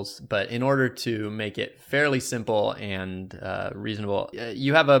of holes, but in order to make it fairly simple and reasonable,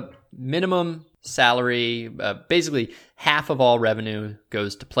 you have a minimum salary. Basically, half of all revenue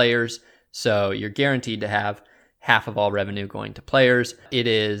goes to players. So you're guaranteed to have half of all revenue going to players. It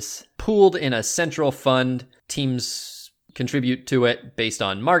is pooled in a central fund. Teams contribute to it based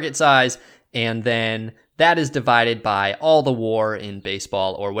on market size, and then that is divided by all the WAR in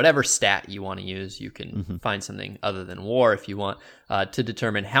baseball, or whatever stat you want to use. You can find something other than WAR if you want to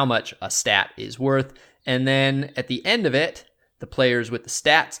determine how much a stat is worth. And then at the end of it, the players with the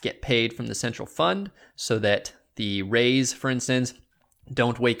stats get paid from the central fund, so that the Rays, for instance,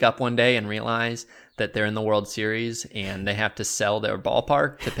 don't wake up one day and realize that they're in the World Series and they have to sell their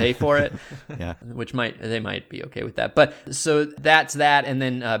ballpark to pay for it. Yeah, they might be okay with that. But so that's that. And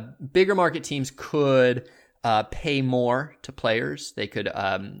then bigger market teams could pay more to players. They could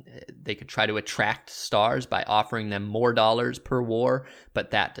try to attract stars by offering them more dollars per WAR, but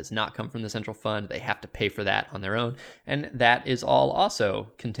that does not come from the central fund. They have to pay for that on their own. And that is all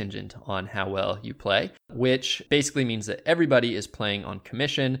also contingent on how well you play, which basically means that everybody is playing on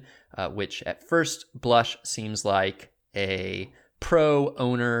commission, which at first blush seems like a pro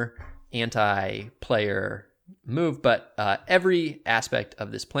owner anti-player move, but every aspect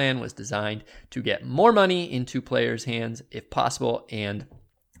of this plan was designed to get more money into players' hands if possible, and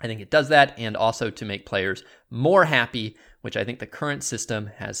I think it does that, and also to make players more happy, which I think the current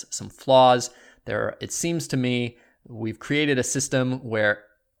system has some flaws. It seems to me we've created a system where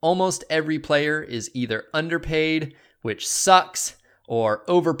almost every player is either underpaid, which sucks, or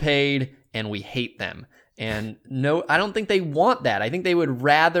overpaid, and we hate them. And no, I don't think they want that. I think they would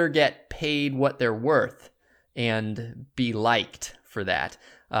rather get paid what they're worth and be liked for that.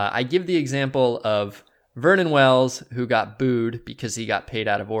 I give the example of Vernon Wells, who got booed because he got paid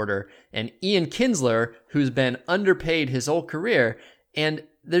out of order, and Ian Kinsler, who's been underpaid his whole career. And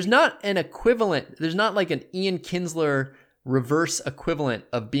there's not an equivalent. There's not like an Ian Kinsler reverse equivalent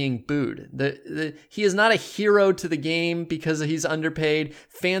of being booed. He is not a hero to the game because he's underpaid.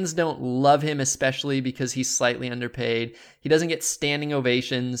 Fans don't love him, especially because he's slightly underpaid. He doesn't get standing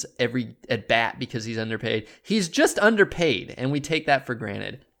ovations every at bat because he's underpaid. He's just underpaid, and we take that for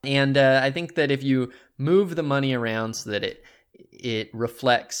granted. And I think that if you move the money around so that it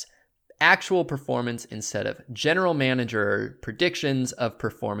reflects actual performance instead of general manager predictions of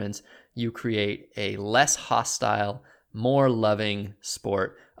performance, you create a less hostile, more loving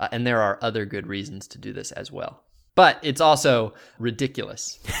sport. And there are other good reasons to do this as well. But it's also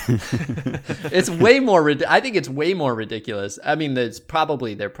ridiculous. It's way more. I think it's way more ridiculous. I mean, there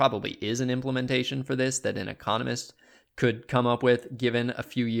probably is an implementation for this that an economist could come up with, given a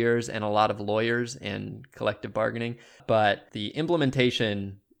few years and a lot of lawyers and collective bargaining. But the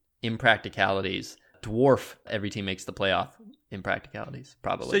implementation impracticalities dwarf every team makes the playoff impracticalities,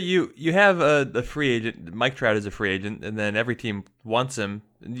 probably. So you have the free agent. Mike Trout is a free agent, and then every team wants him.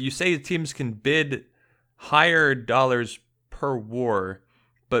 You say teams can bid higher dollars per WAR,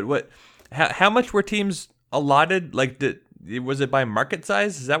 but how much were teams allotted? Like, was it by market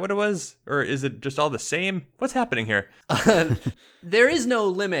size? Is that what it was, or is it just all the same? What's happening here? There is no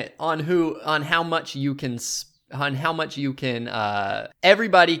limit on how much you can.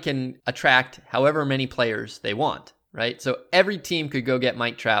 Everybody can attract however many players they want. Right? So every team could go get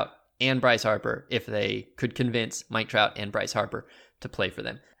Mike Trout and Bryce Harper if they could convince Mike Trout and Bryce Harper to play for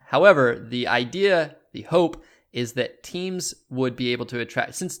them. However, the hope is that teams would be able to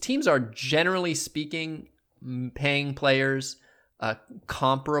attract, since teams are generally speaking paying players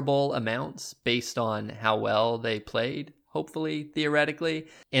comparable amounts based on how well they played, hopefully, theoretically.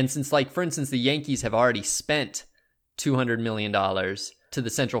 And since, like, for instance, the Yankees have already spent $200 million to the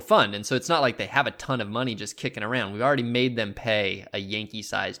central fund. And so it's not like they have a ton of money just kicking around. We've already made them pay a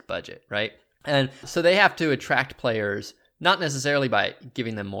Yankee-sized budget, right? And so they have to attract players, not necessarily by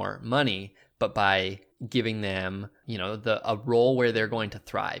giving them more money, but by giving them, a role where they're going to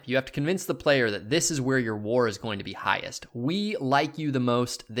thrive. You have to convince the player that this is where your WAR is going to be highest. We like you the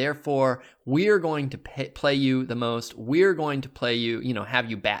most, therefore we're going to play you the most. We're going to play you, have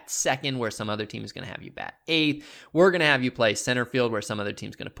you bat second where some other team is going to have you bat eighth. We're going to have you play center field where some other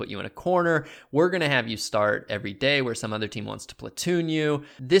team's going to put you in a corner. We're going to have you start every day where some other team wants to platoon you.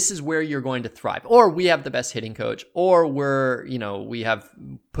 This is where you're going to thrive. Or we have the best hitting coach, or we have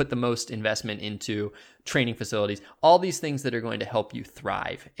put the most investment into training facilities, all these things that are going to help you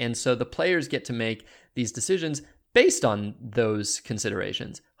thrive. And so the players get to make these decisions based on those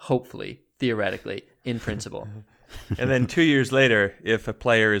considerations, hopefully, theoretically, in principle. And then 2 years later, if a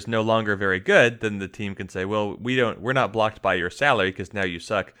player is no longer very good, then the team can say, well, we're not blocked by your salary because now you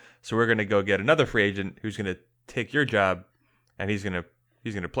suck. So we're going to go get another free agent who's going to take your job, and he's going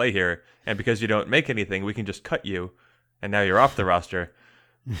to play here. And because you don't make anything, we can just cut you, and now you're off the roster.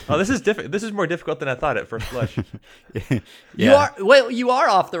 Oh, this is This is more difficult than I thought at first blush. Yeah. You are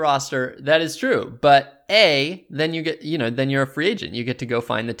off the roster. That is true. But then you get, then you're a free agent. You get to go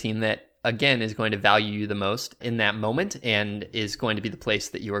find the team that, again, is going to value you the most in that moment and is going to be the place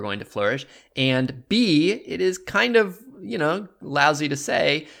that you are going to flourish. And B, it is kind of, lousy to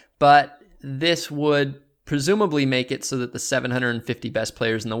say, but this would presumably make it so that the 750 best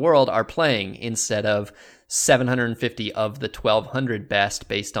players in the world are playing instead of 750 of the 1,200 best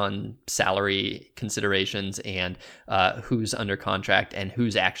based on salary considerations and who's under contract and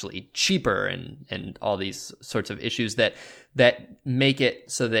who's actually cheaper and all these sorts of issues that make it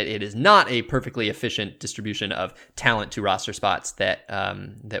so that it is not a perfectly efficient distribution of talent to roster spots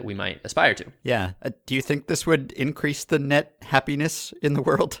that we might aspire to. Yeah. Do you think this would increase the net happiness in the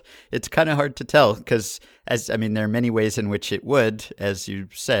world? It's kind of hard to tell because, there are many ways in which it would. As you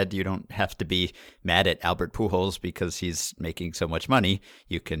said, you don't have to be mad at Albert Pujols because he's making so much money.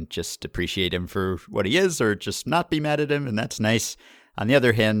 You can just appreciate him for what he is or just not be mad at him, and that's nice. On the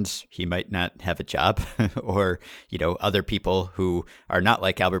other hand, he might not have a job or, other people who are not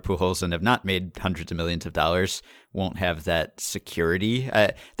like Albert Pujols and have not made hundreds of millions of dollars won't have that security.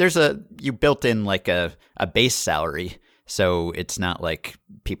 You built in like a base salary. So it's not like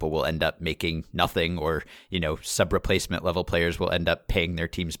people will end up making nothing or, sub-replacement level players will end up paying their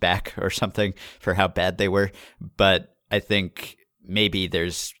teams back or something for how bad they were. But I think maybe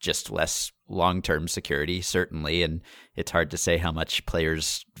there's just less long-term security, certainly, and it's hard to say how much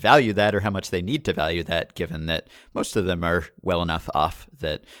players value that or how much they need to value that, given that most of them are well enough off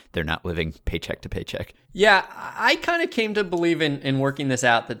that they're not living paycheck to paycheck. Yeah, I kind of came to believe in working this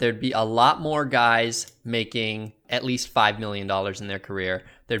out that there'd be a lot more guys making at least $5 million in their career.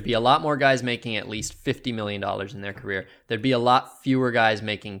 There'd be a lot more guys making at least $50 million in their career. There'd be a lot fewer guys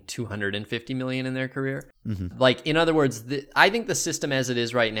making $250 million in their career. Mm-hmm. Like, in other words, I think the system as it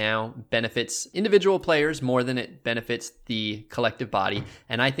is right now benefits individual players more than it benefits the collective body.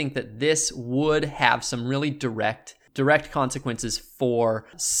 And I think that this would have some really direct consequences for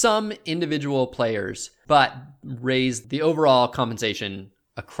some individual players, but raise the overall compensation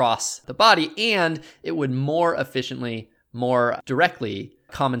across the body, and it would more efficiently, more directly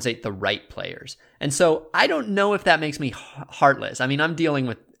compensate the right players. And so I don't know if that makes me heartless. I mean, I'm dealing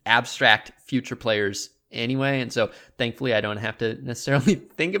with abstract future players anyway, and so thankfully I don't have to necessarily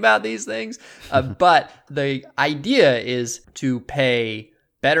think about these things. But the idea is to pay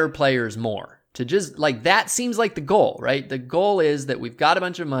better players more. To just like that seems like the goal, right? The goal is that we've got a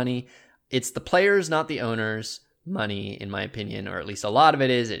bunch of money. It's the players, not the owners' money, in my opinion, or at least a lot of it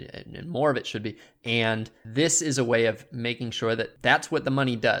is, and more of it should be. And this is a way of making sure that that's what the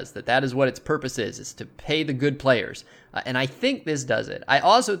money does, that is what its purpose is to pay the good players. And I think this does it. I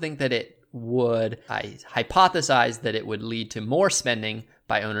also think that I hypothesize that it would lead to more spending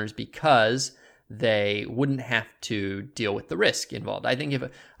by owners because they wouldn't have to deal with the risk involved. I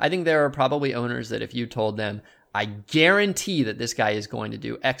think there are probably owners that if you told them, I guarantee that this guy is going to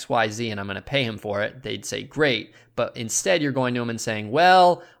do X, Y, Z, and I'm going to pay him for it, they'd say, great. But instead, you're going to him and saying,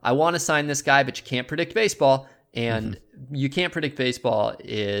 well, I want to sign this guy, but you can't predict baseball. And you can't predict baseball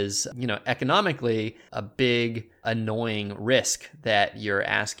is, economically a big, annoying risk that you're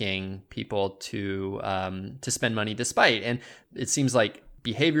asking people to spend money despite. And it seems like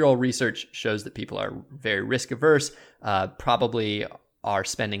behavioral research shows that people are very risk averse, probably are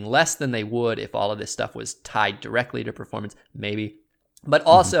spending less than they would if all of this stuff was tied directly to performance, maybe. But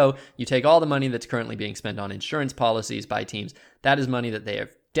also, you take all the money that's currently being spent on insurance policies by teams. That is money that they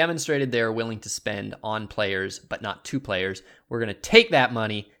have demonstrated they are willing to spend on players, but not to players. We're going to take that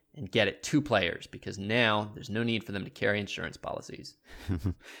money and get it to players because now there's no need for them to carry insurance policies.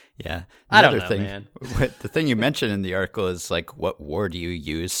 Yeah. I don't know, man. The thing you mentioned in the article is like, what war do you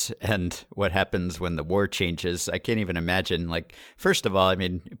use and what happens when the war changes? I can't even imagine. Like, first of all, I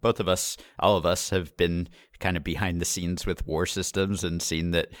mean, all of us have been kind of behind the scenes with war systems and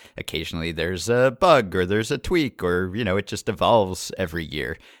seen that occasionally there's a bug or there's a tweak or, it just evolves every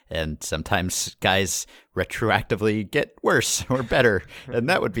year. And sometimes guys retroactively get worse or better. And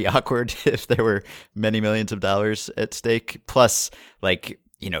that would be awkward if there were many millions of dollars at stake. Plus, like,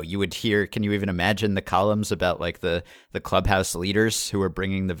 you would hear, can you even imagine the columns about like the clubhouse leaders who are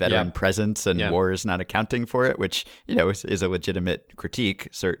bringing the veteran presence and war is not accounting for it, which, is a legitimate critique,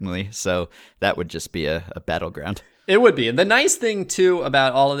 certainly. So that would just be a battleground. It would be. And the nice thing, too,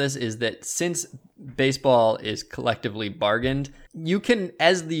 about all of this is that since baseball is collectively bargained, you can,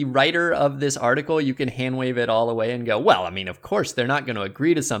 as the writer of this article, you can hand wave it all away and go, well, I mean, of course, they're not going to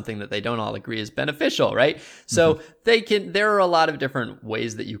agree to something that they don't all agree is beneficial, right? So there are a lot of different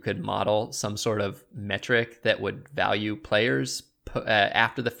ways that you could model some sort of metric that would value players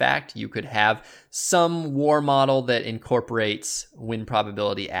after the fact. You could have some war model that incorporates win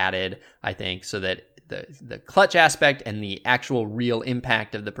probability added, I think, so that the clutch aspect and the actual real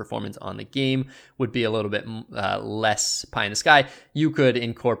impact of the performance on the game would be a little bit less pie in the sky. You could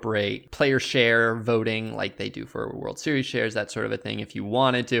incorporate player share voting like they do for World Series shares, that sort of a thing. If you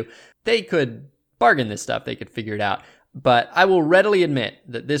wanted to, they could bargain this stuff. They could figure it out. But I will readily admit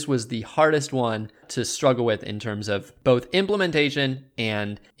that this was the hardest one to struggle with in terms of both implementation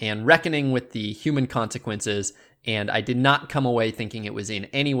and reckoning with the human consequences. And I did not come away thinking it was in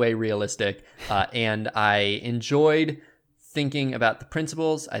any way realistic. And I enjoyed thinking about the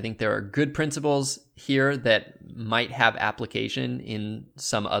principles. I think there are good principles here that might have application in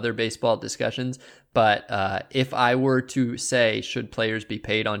some other baseball discussions. But if I were to say, should players be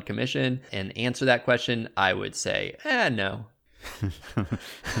paid on commission and answer that question, I would say, no.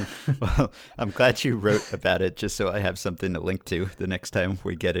 Well, I'm glad you wrote about it just so I have something to link to the next time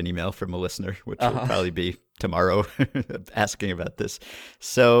we get an email from a listener, which will probably be tomorrow, asking about this.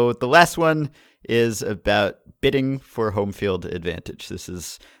 So the last one is about bidding for home field advantage. This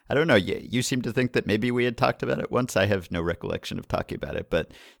is, I don't know, you seem to think that maybe we had talked about it once. I have no recollection of talking about it,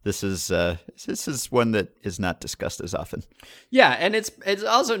 but this is one that is not discussed as often. Yeah, and it's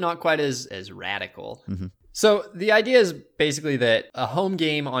also not quite as radical. So the idea is basically that a home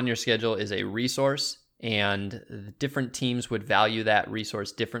game on your schedule is a resource, and different teams would value that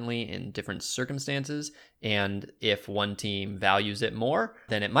resource differently in different circumstances. And if one team values it more,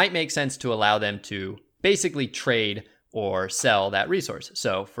 then it might make sense to allow them to basically trade or sell that resource.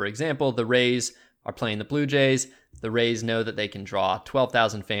 So, for example, the Rays are playing the Blue Jays. The Rays know that they can draw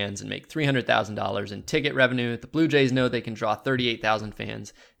 12,000 fans and make $300,000 in ticket revenue. The Blue Jays know they can draw 38,000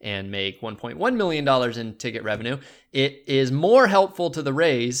 fans and make $1.1 million in ticket revenue. It is more helpful to the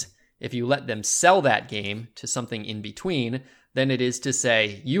Rays if you let them sell that game to something in between than it is to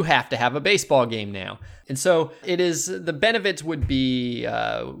say, you have to have a baseball game now. And so the benefits would be,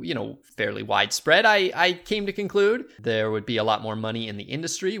 fairly widespread. I came to conclude there would be a lot more money in the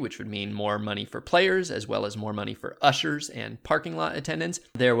industry, which would mean more money for players, as well as more money for ushers and parking lot attendants.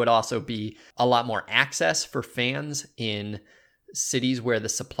 There would also be a lot more access for fans in cities where the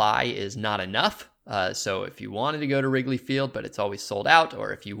supply is not enough. So if you wanted to go to Wrigley Field, but it's always sold out,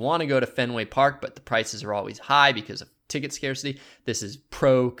 or if you want to go to Fenway Park, but the prices are always high because of ticket scarcity, this is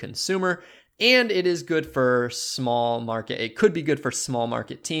pro-consumer, and it is good for small market. It could be good for small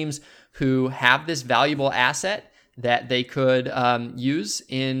market teams who have this valuable asset that they could use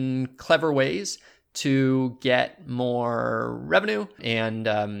in clever ways to get more revenue and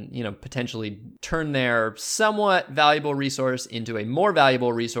potentially turn their somewhat valuable resource into a more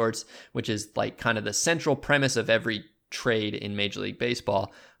valuable resource, which is like kind of the central premise of every trade in Major League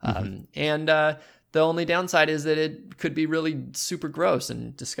Baseball. The only downside is that it could be really super gross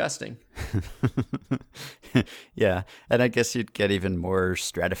and disgusting. Yeah, and I guess you'd get even more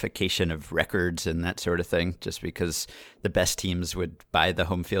stratification of records and that sort of thing, just because the best teams would buy the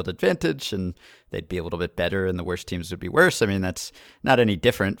home field advantage and they'd be a little bit better and the worst teams would be worse. I mean, that's not any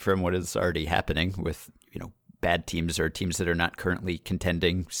different from what is already happening with, bad teams or teams that are not currently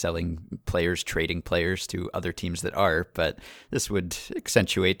contending, selling players, trading players to other teams that are. But this would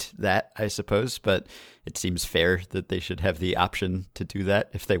accentuate that, I suppose. But it seems fair that they should have the option to do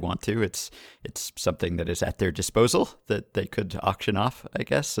that if they want to. It's something that is at their disposal that they could auction off, I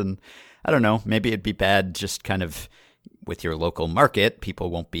guess. And I don't know, maybe it'd be bad just kind of with your local market.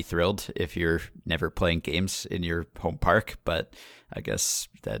 People won't be thrilled if you're never playing games in your home park, but I guess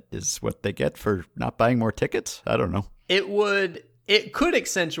that is what they get for not buying more tickets. I don't know. It could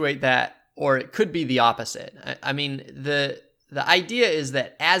accentuate that, or it could be the opposite. I mean, the idea is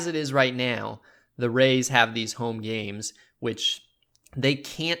that as it is right now, the Rays have these home games, which they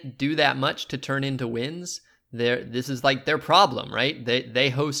can't do that much to turn into wins. This is like their problem, right? They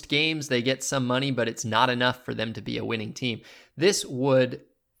host games, they get some money, but it's not enough for them to be a winning team. This would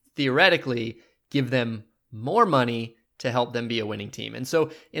theoretically give them more money to help them be a winning team. And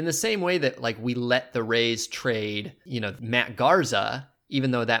so in the same way that like we let the Rays trade, Matt Garza, even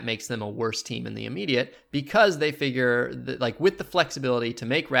though that makes them a worse team in the immediate, because they figure that like with the flexibility to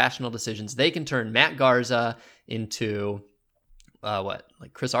make rational decisions, they can turn Matt Garza into like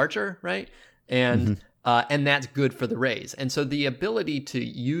Chris Archer, right? And and that's good for the Rays. And so the ability to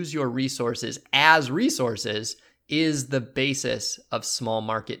use your resources as resources is the basis of small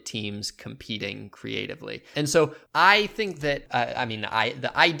market teams competing creatively. And so I think that,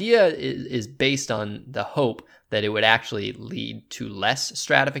 the idea is based on the hope that it would actually lead to less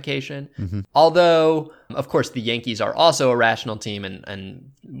stratification. Although, of course, the Yankees are also a rational team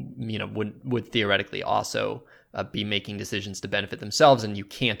and would theoretically also be making decisions to benefit themselves, and you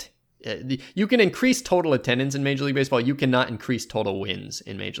can't. You can increase total attendance in Major League Baseball. You cannot increase total wins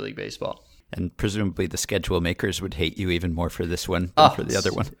in Major League Baseball. And presumably the schedule makers would hate you even more for this one than for the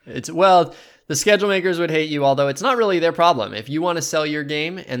other one. The schedule makers would hate you, although it's not really their problem. If you want to sell your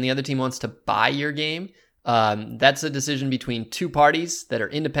game and the other team wants to buy your game, that's a decision between two parties that are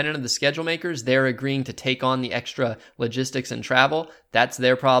independent of the schedule makers. They're agreeing to take on the extra logistics and travel. That's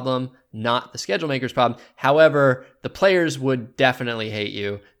their problem, not the schedule makers' problem. However, the players would definitely hate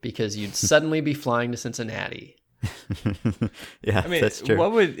you because you'd suddenly be flying to Cincinnati. Yeah, that's true.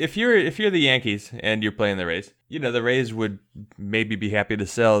 What would if you're the Yankees and you're playing the Rays? The Rays would maybe be happy to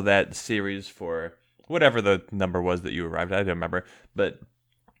sell that series for whatever the number was that you arrived at. I don't remember, but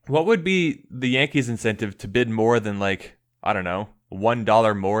what would be the Yankees' incentive to bid more than like, I don't know,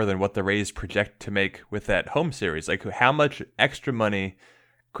 $1 more than what the Rays project to make with that home series. Like, how much extra money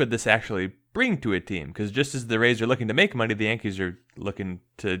could this actually bring to a team? Because just as the Rays are looking to make money, the Yankees are looking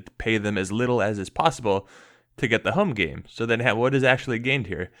to pay them as little as is possible to get the home game. So then what is actually gained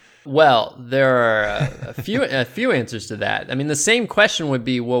here? Well, there are a few answers to that. I mean, the same question would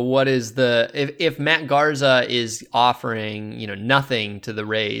be, well, what is if Matt Garza is offering, nothing to the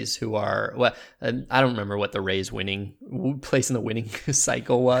Rays, who are, well, I don't remember what the Rays place in the winning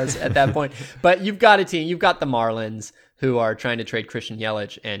cycle was at that point, but you've got a team, you've got the Marlins, who are trying to trade Christian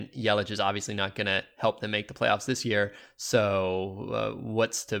Yelich, and Yelich is obviously not going to help them make the playoffs this year. So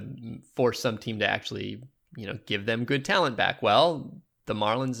what's to force some team to actually, give them good talent back? Well, the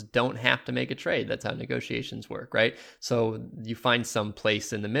Marlins don't have to make a trade. That's how negotiations work, right? So you find some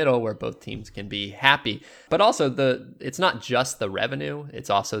place in the middle where both teams can be happy. But also it's not just the revenue,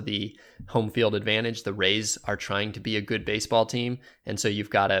 it's also the home field advantage. The Rays are trying to be a good baseball team, and so you've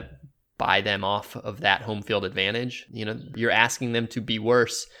got to buy them off of that home field advantage. You're asking them to be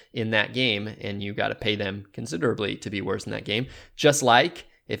worse in that game, and you got to pay them considerably to be worse in that game. Just like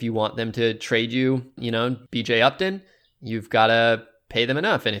if you want them to trade you, BJ Upton, you've got to pay them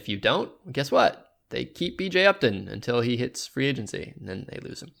enough. And if you don't, guess what? They keep BJ Upton until he hits free agency, and then they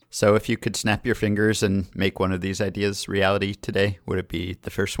lose him. So if you could snap your fingers and make one of these ideas reality today, would it be the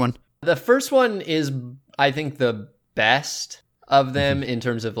first one? The first one is, I think, the best of them in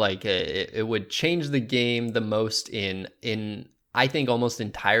terms of it would change the game the most in I think almost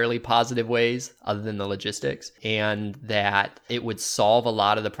entirely positive ways other than the logistics, and that it would solve a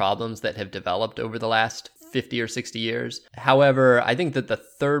lot of the problems that have developed over the last 50 or 60 years. However, I think that the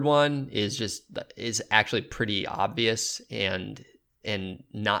third one is actually pretty obvious and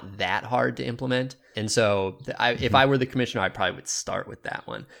not that hard to implement. And so if I were the commissioner, I probably would start with that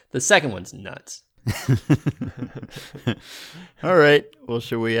one. The second one's nuts. All right. Well,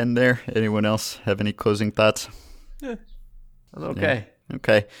 should we end there? Anyone else have any closing thoughts? Yeah. I'm okay. Yeah.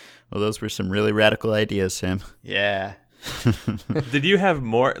 Okay. Well, those were some really radical ideas, Sam. Yeah. Did you have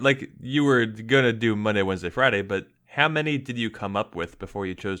more? You were going to do Monday, Wednesday, Friday, but how many did you come up with before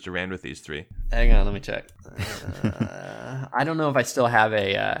you chose to run with these three? Hang on, let me check. I don't know if I still have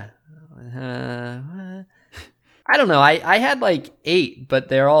I don't know. I had 8, but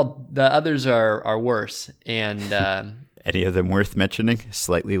the others are worse. And any of them worth mentioning?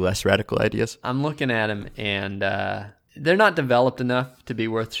 Slightly less radical ideas? I'm looking at them, and they're not developed enough to be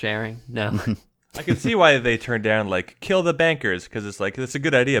worth sharing. No. I can see why they turned down kill the bankers, because it's a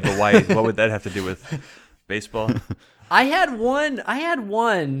good idea, but why? What would that have to do with baseball? I had one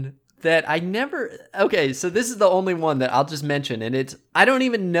that I never. Okay, so this is the only one that I'll just mention, and I don't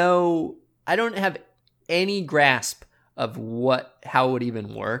even know. I don't have any grasp of how it would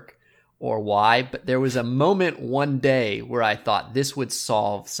even work or why, but there was a moment one day where I thought this would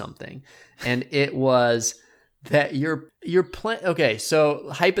solve something, and it was that you're playing. Okay, so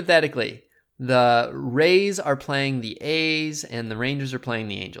hypothetically, the Rays are playing the A's and the Rangers are playing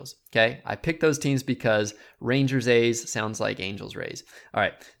the Angels. Okay, I picked those teams because A's sounds like Angels Rays. All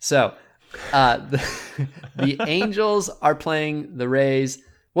right, so the Angels are playing the Rays.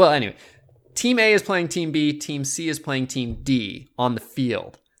 Well, anyway, Team A is playing Team B, Team C is playing Team D on the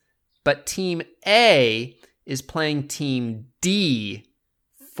field. But Team A is playing Team D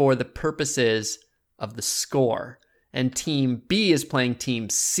for the purposes of the score. And Team B is playing Team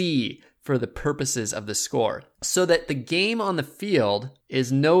C for the purposes of the score. So that the game on the field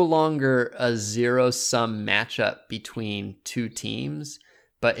is no longer a zero-sum matchup between two teams,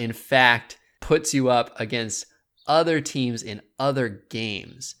 but in fact puts you up against other teams in other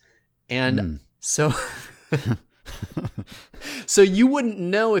games. And so you wouldn't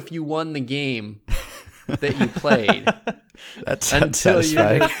know if you won the game that you played. That's until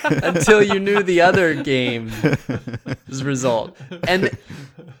you knew the other game's result. And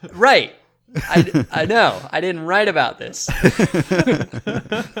right, I know I didn't write about this.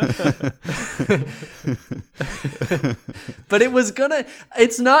 But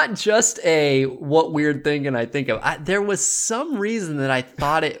it's not just what weird thing can I think of. There was some reason that I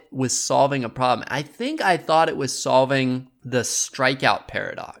thought it was solving a problem. I think I thought it was solving the strikeout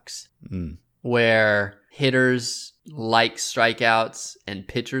paradox, where hitters like strikeouts and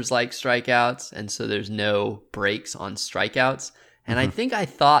pitchers like strikeouts, and so there's no breaks on strikeouts. And I think I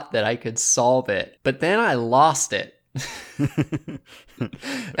thought that I could solve it, but then I lost it.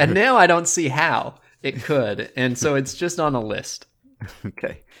 And now I don't see how it could. And so it's just on a list.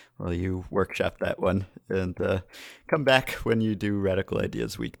 Okay. Well, you workshop that one and come back when you do Radical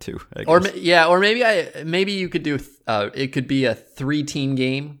Ideas Week 2. Or maybe you could do it could be a 3-team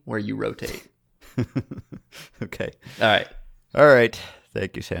game where you rotate. Okay. All right. All right.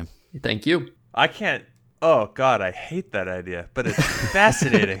 Thank you, Sam. Thank you. I can't. Oh God, I hate that idea, but it's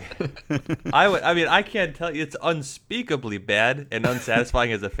fascinating. I can't tell you, it's unspeakably bad and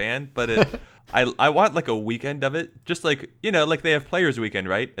unsatisfying as a fan, but I want like a weekend of it, just like, like they have Players Weekend,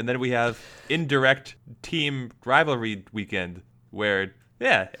 right? And then we have indirect team rivalry weekend where,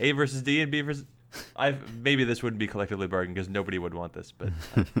 A versus D and B versus. Maybe this wouldn't be collectively bargained because nobody would want this, but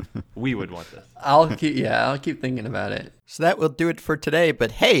we would want this. I'll keep thinking about it. So that will do it for today.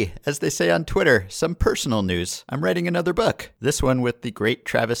 But hey, as they say on Twitter, some personal news. I'm writing another book. This one with the great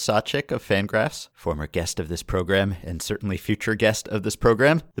Travis Sawchik of Fangraphs, former guest of this program and certainly future guest of this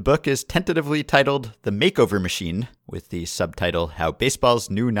program. The book is tentatively titled The Makeover Machine, with the subtitle How Baseball's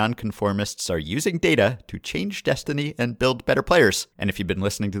New Nonconformists Are Using Data to Change Destiny and Build Better Players. And if you've been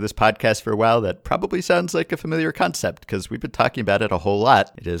listening to this podcast for a while, that probably sounds like a familiar concept because we've been talking about it a whole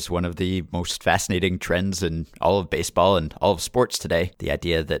lot. It is one of the most fascinating trends in all of baseball and all of sports today. The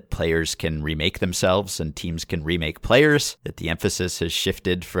idea that players can remake themselves and teams can remake players, that the emphasis has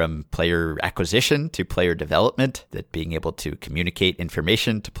shifted from player acquisition to player development, that being able to communicate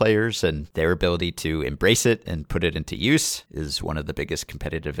information to players and their ability to embrace it and put it into use is one of the biggest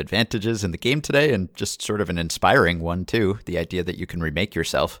competitive advantages in the game today, and just sort of an inspiring one too, the idea that you can remake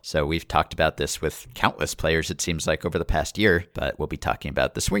yourself. So we've talked about this with countless players, it seems like, over the past year, but we'll be talking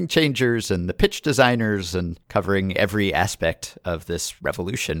about the swing changers and the pitch designers and covering every aspect of this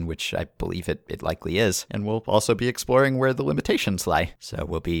revolution, which I believe it likely is. And we'll also be exploring where the limitations lie. So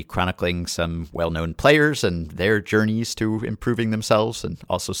we'll be chronicling some well-known players and their journeys to improving themselves, and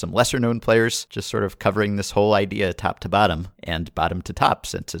also some lesser-known players, just sort of covering this whole idea top to bottom and bottom to top,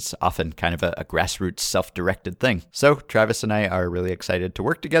 since it's often kind of a grassroots self-directed thing. So Travis and I are really excited to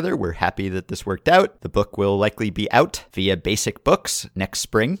work together. We're happy that this worked out. The book will likely be out via Basic Books next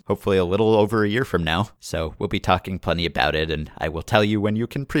spring, hopefully a little over a year from now. So we'll be talking plenty about it, and I will tell you when you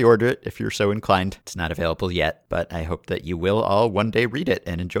can pre-order it if you're so inclined. It's not available yet, but I hope that you will all one day read it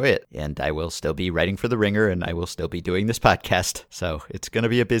and enjoy it. And I will still be writing for The Ringer, and I will still be doing this podcast. So it's going to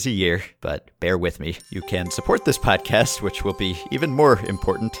be a busy year, but bear with me. You can support this podcast, which will be even more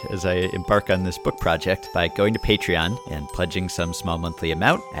important as I embark on this book project, by going to Patreon and pledging some small monthly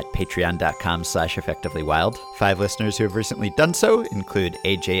amount at patreon.com/effectivelywild. 5 listeners who have recently done so include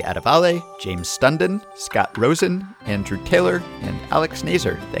AJ Adavale, James Stunden, Scott Rosen, Andrew Taylor, and Alex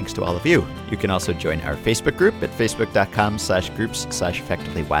Nazer. Thanks to all of you. You can also join our Facebook group at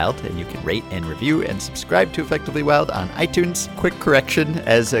facebook.com/groups/effectivelywild, and you can rate and review and subscribe to Effectively Wild on iTunes. Quick correction,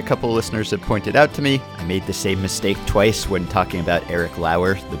 as a couple listeners have pointed out to me, I made the same mistake twice when talking about Eric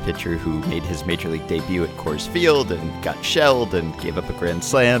Lauer, the pitcher who made his major league debut at Coors Field and got shelled and gave up a grand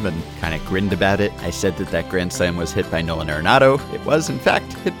slam and kind of grinned about it. I said that grand slam was hit by Nolan Arenado. It was, in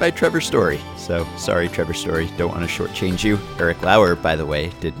fact, hit by Trevor Story. So, sorry, Trevor Story, don't want to shortchange you. Eric Lauer, by the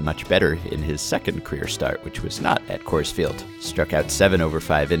way, did much better in his second career start, which was not at Coors Field. Struck out 7 over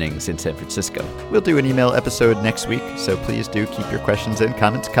 5 innings in San Francisco. We'll do an email episode next week, so please do keep your questions and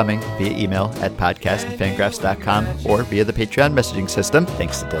comments coming via email at podcast@fangraphs.com or via the Patreon messaging system.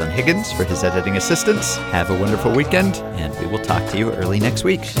 Thanks to Dylan Higgins for his editing assistance. Have a wonderful weekend, and we will talk to you early next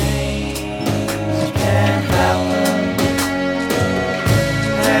week.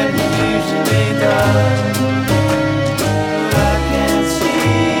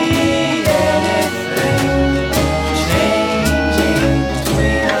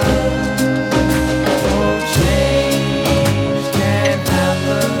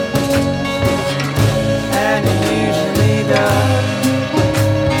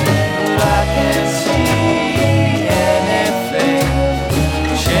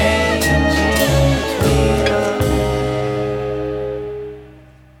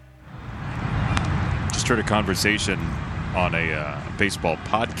 Heard a conversation on a baseball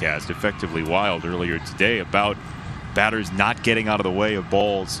podcast, Effectively Wild, earlier today about batters not getting out of the way of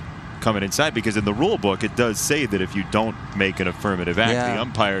balls coming inside, because in the rule book it does say that if you don't make an affirmative act, the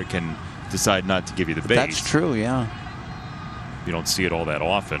umpire can decide not to give you the base. That's true, yeah. You don't see it all that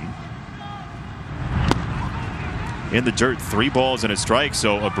often. In the dirt, 3 balls and a strike,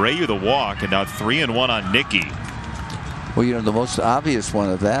 so Abreu the walk, and now 3-1 on Nicky. Well, you know, the most obvious one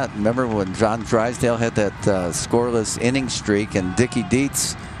of that, remember when John Drysdale had that scoreless inning streak, and Dickie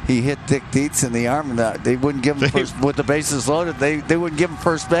Dietz, he hit Dick Dietz in the arm, and they wouldn't give him first, with the bases loaded, they wouldn't give him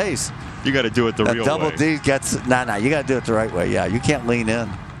first base. You got to do it the real way. Double D gets, you got to do it the right way. Yeah, you can't lean in.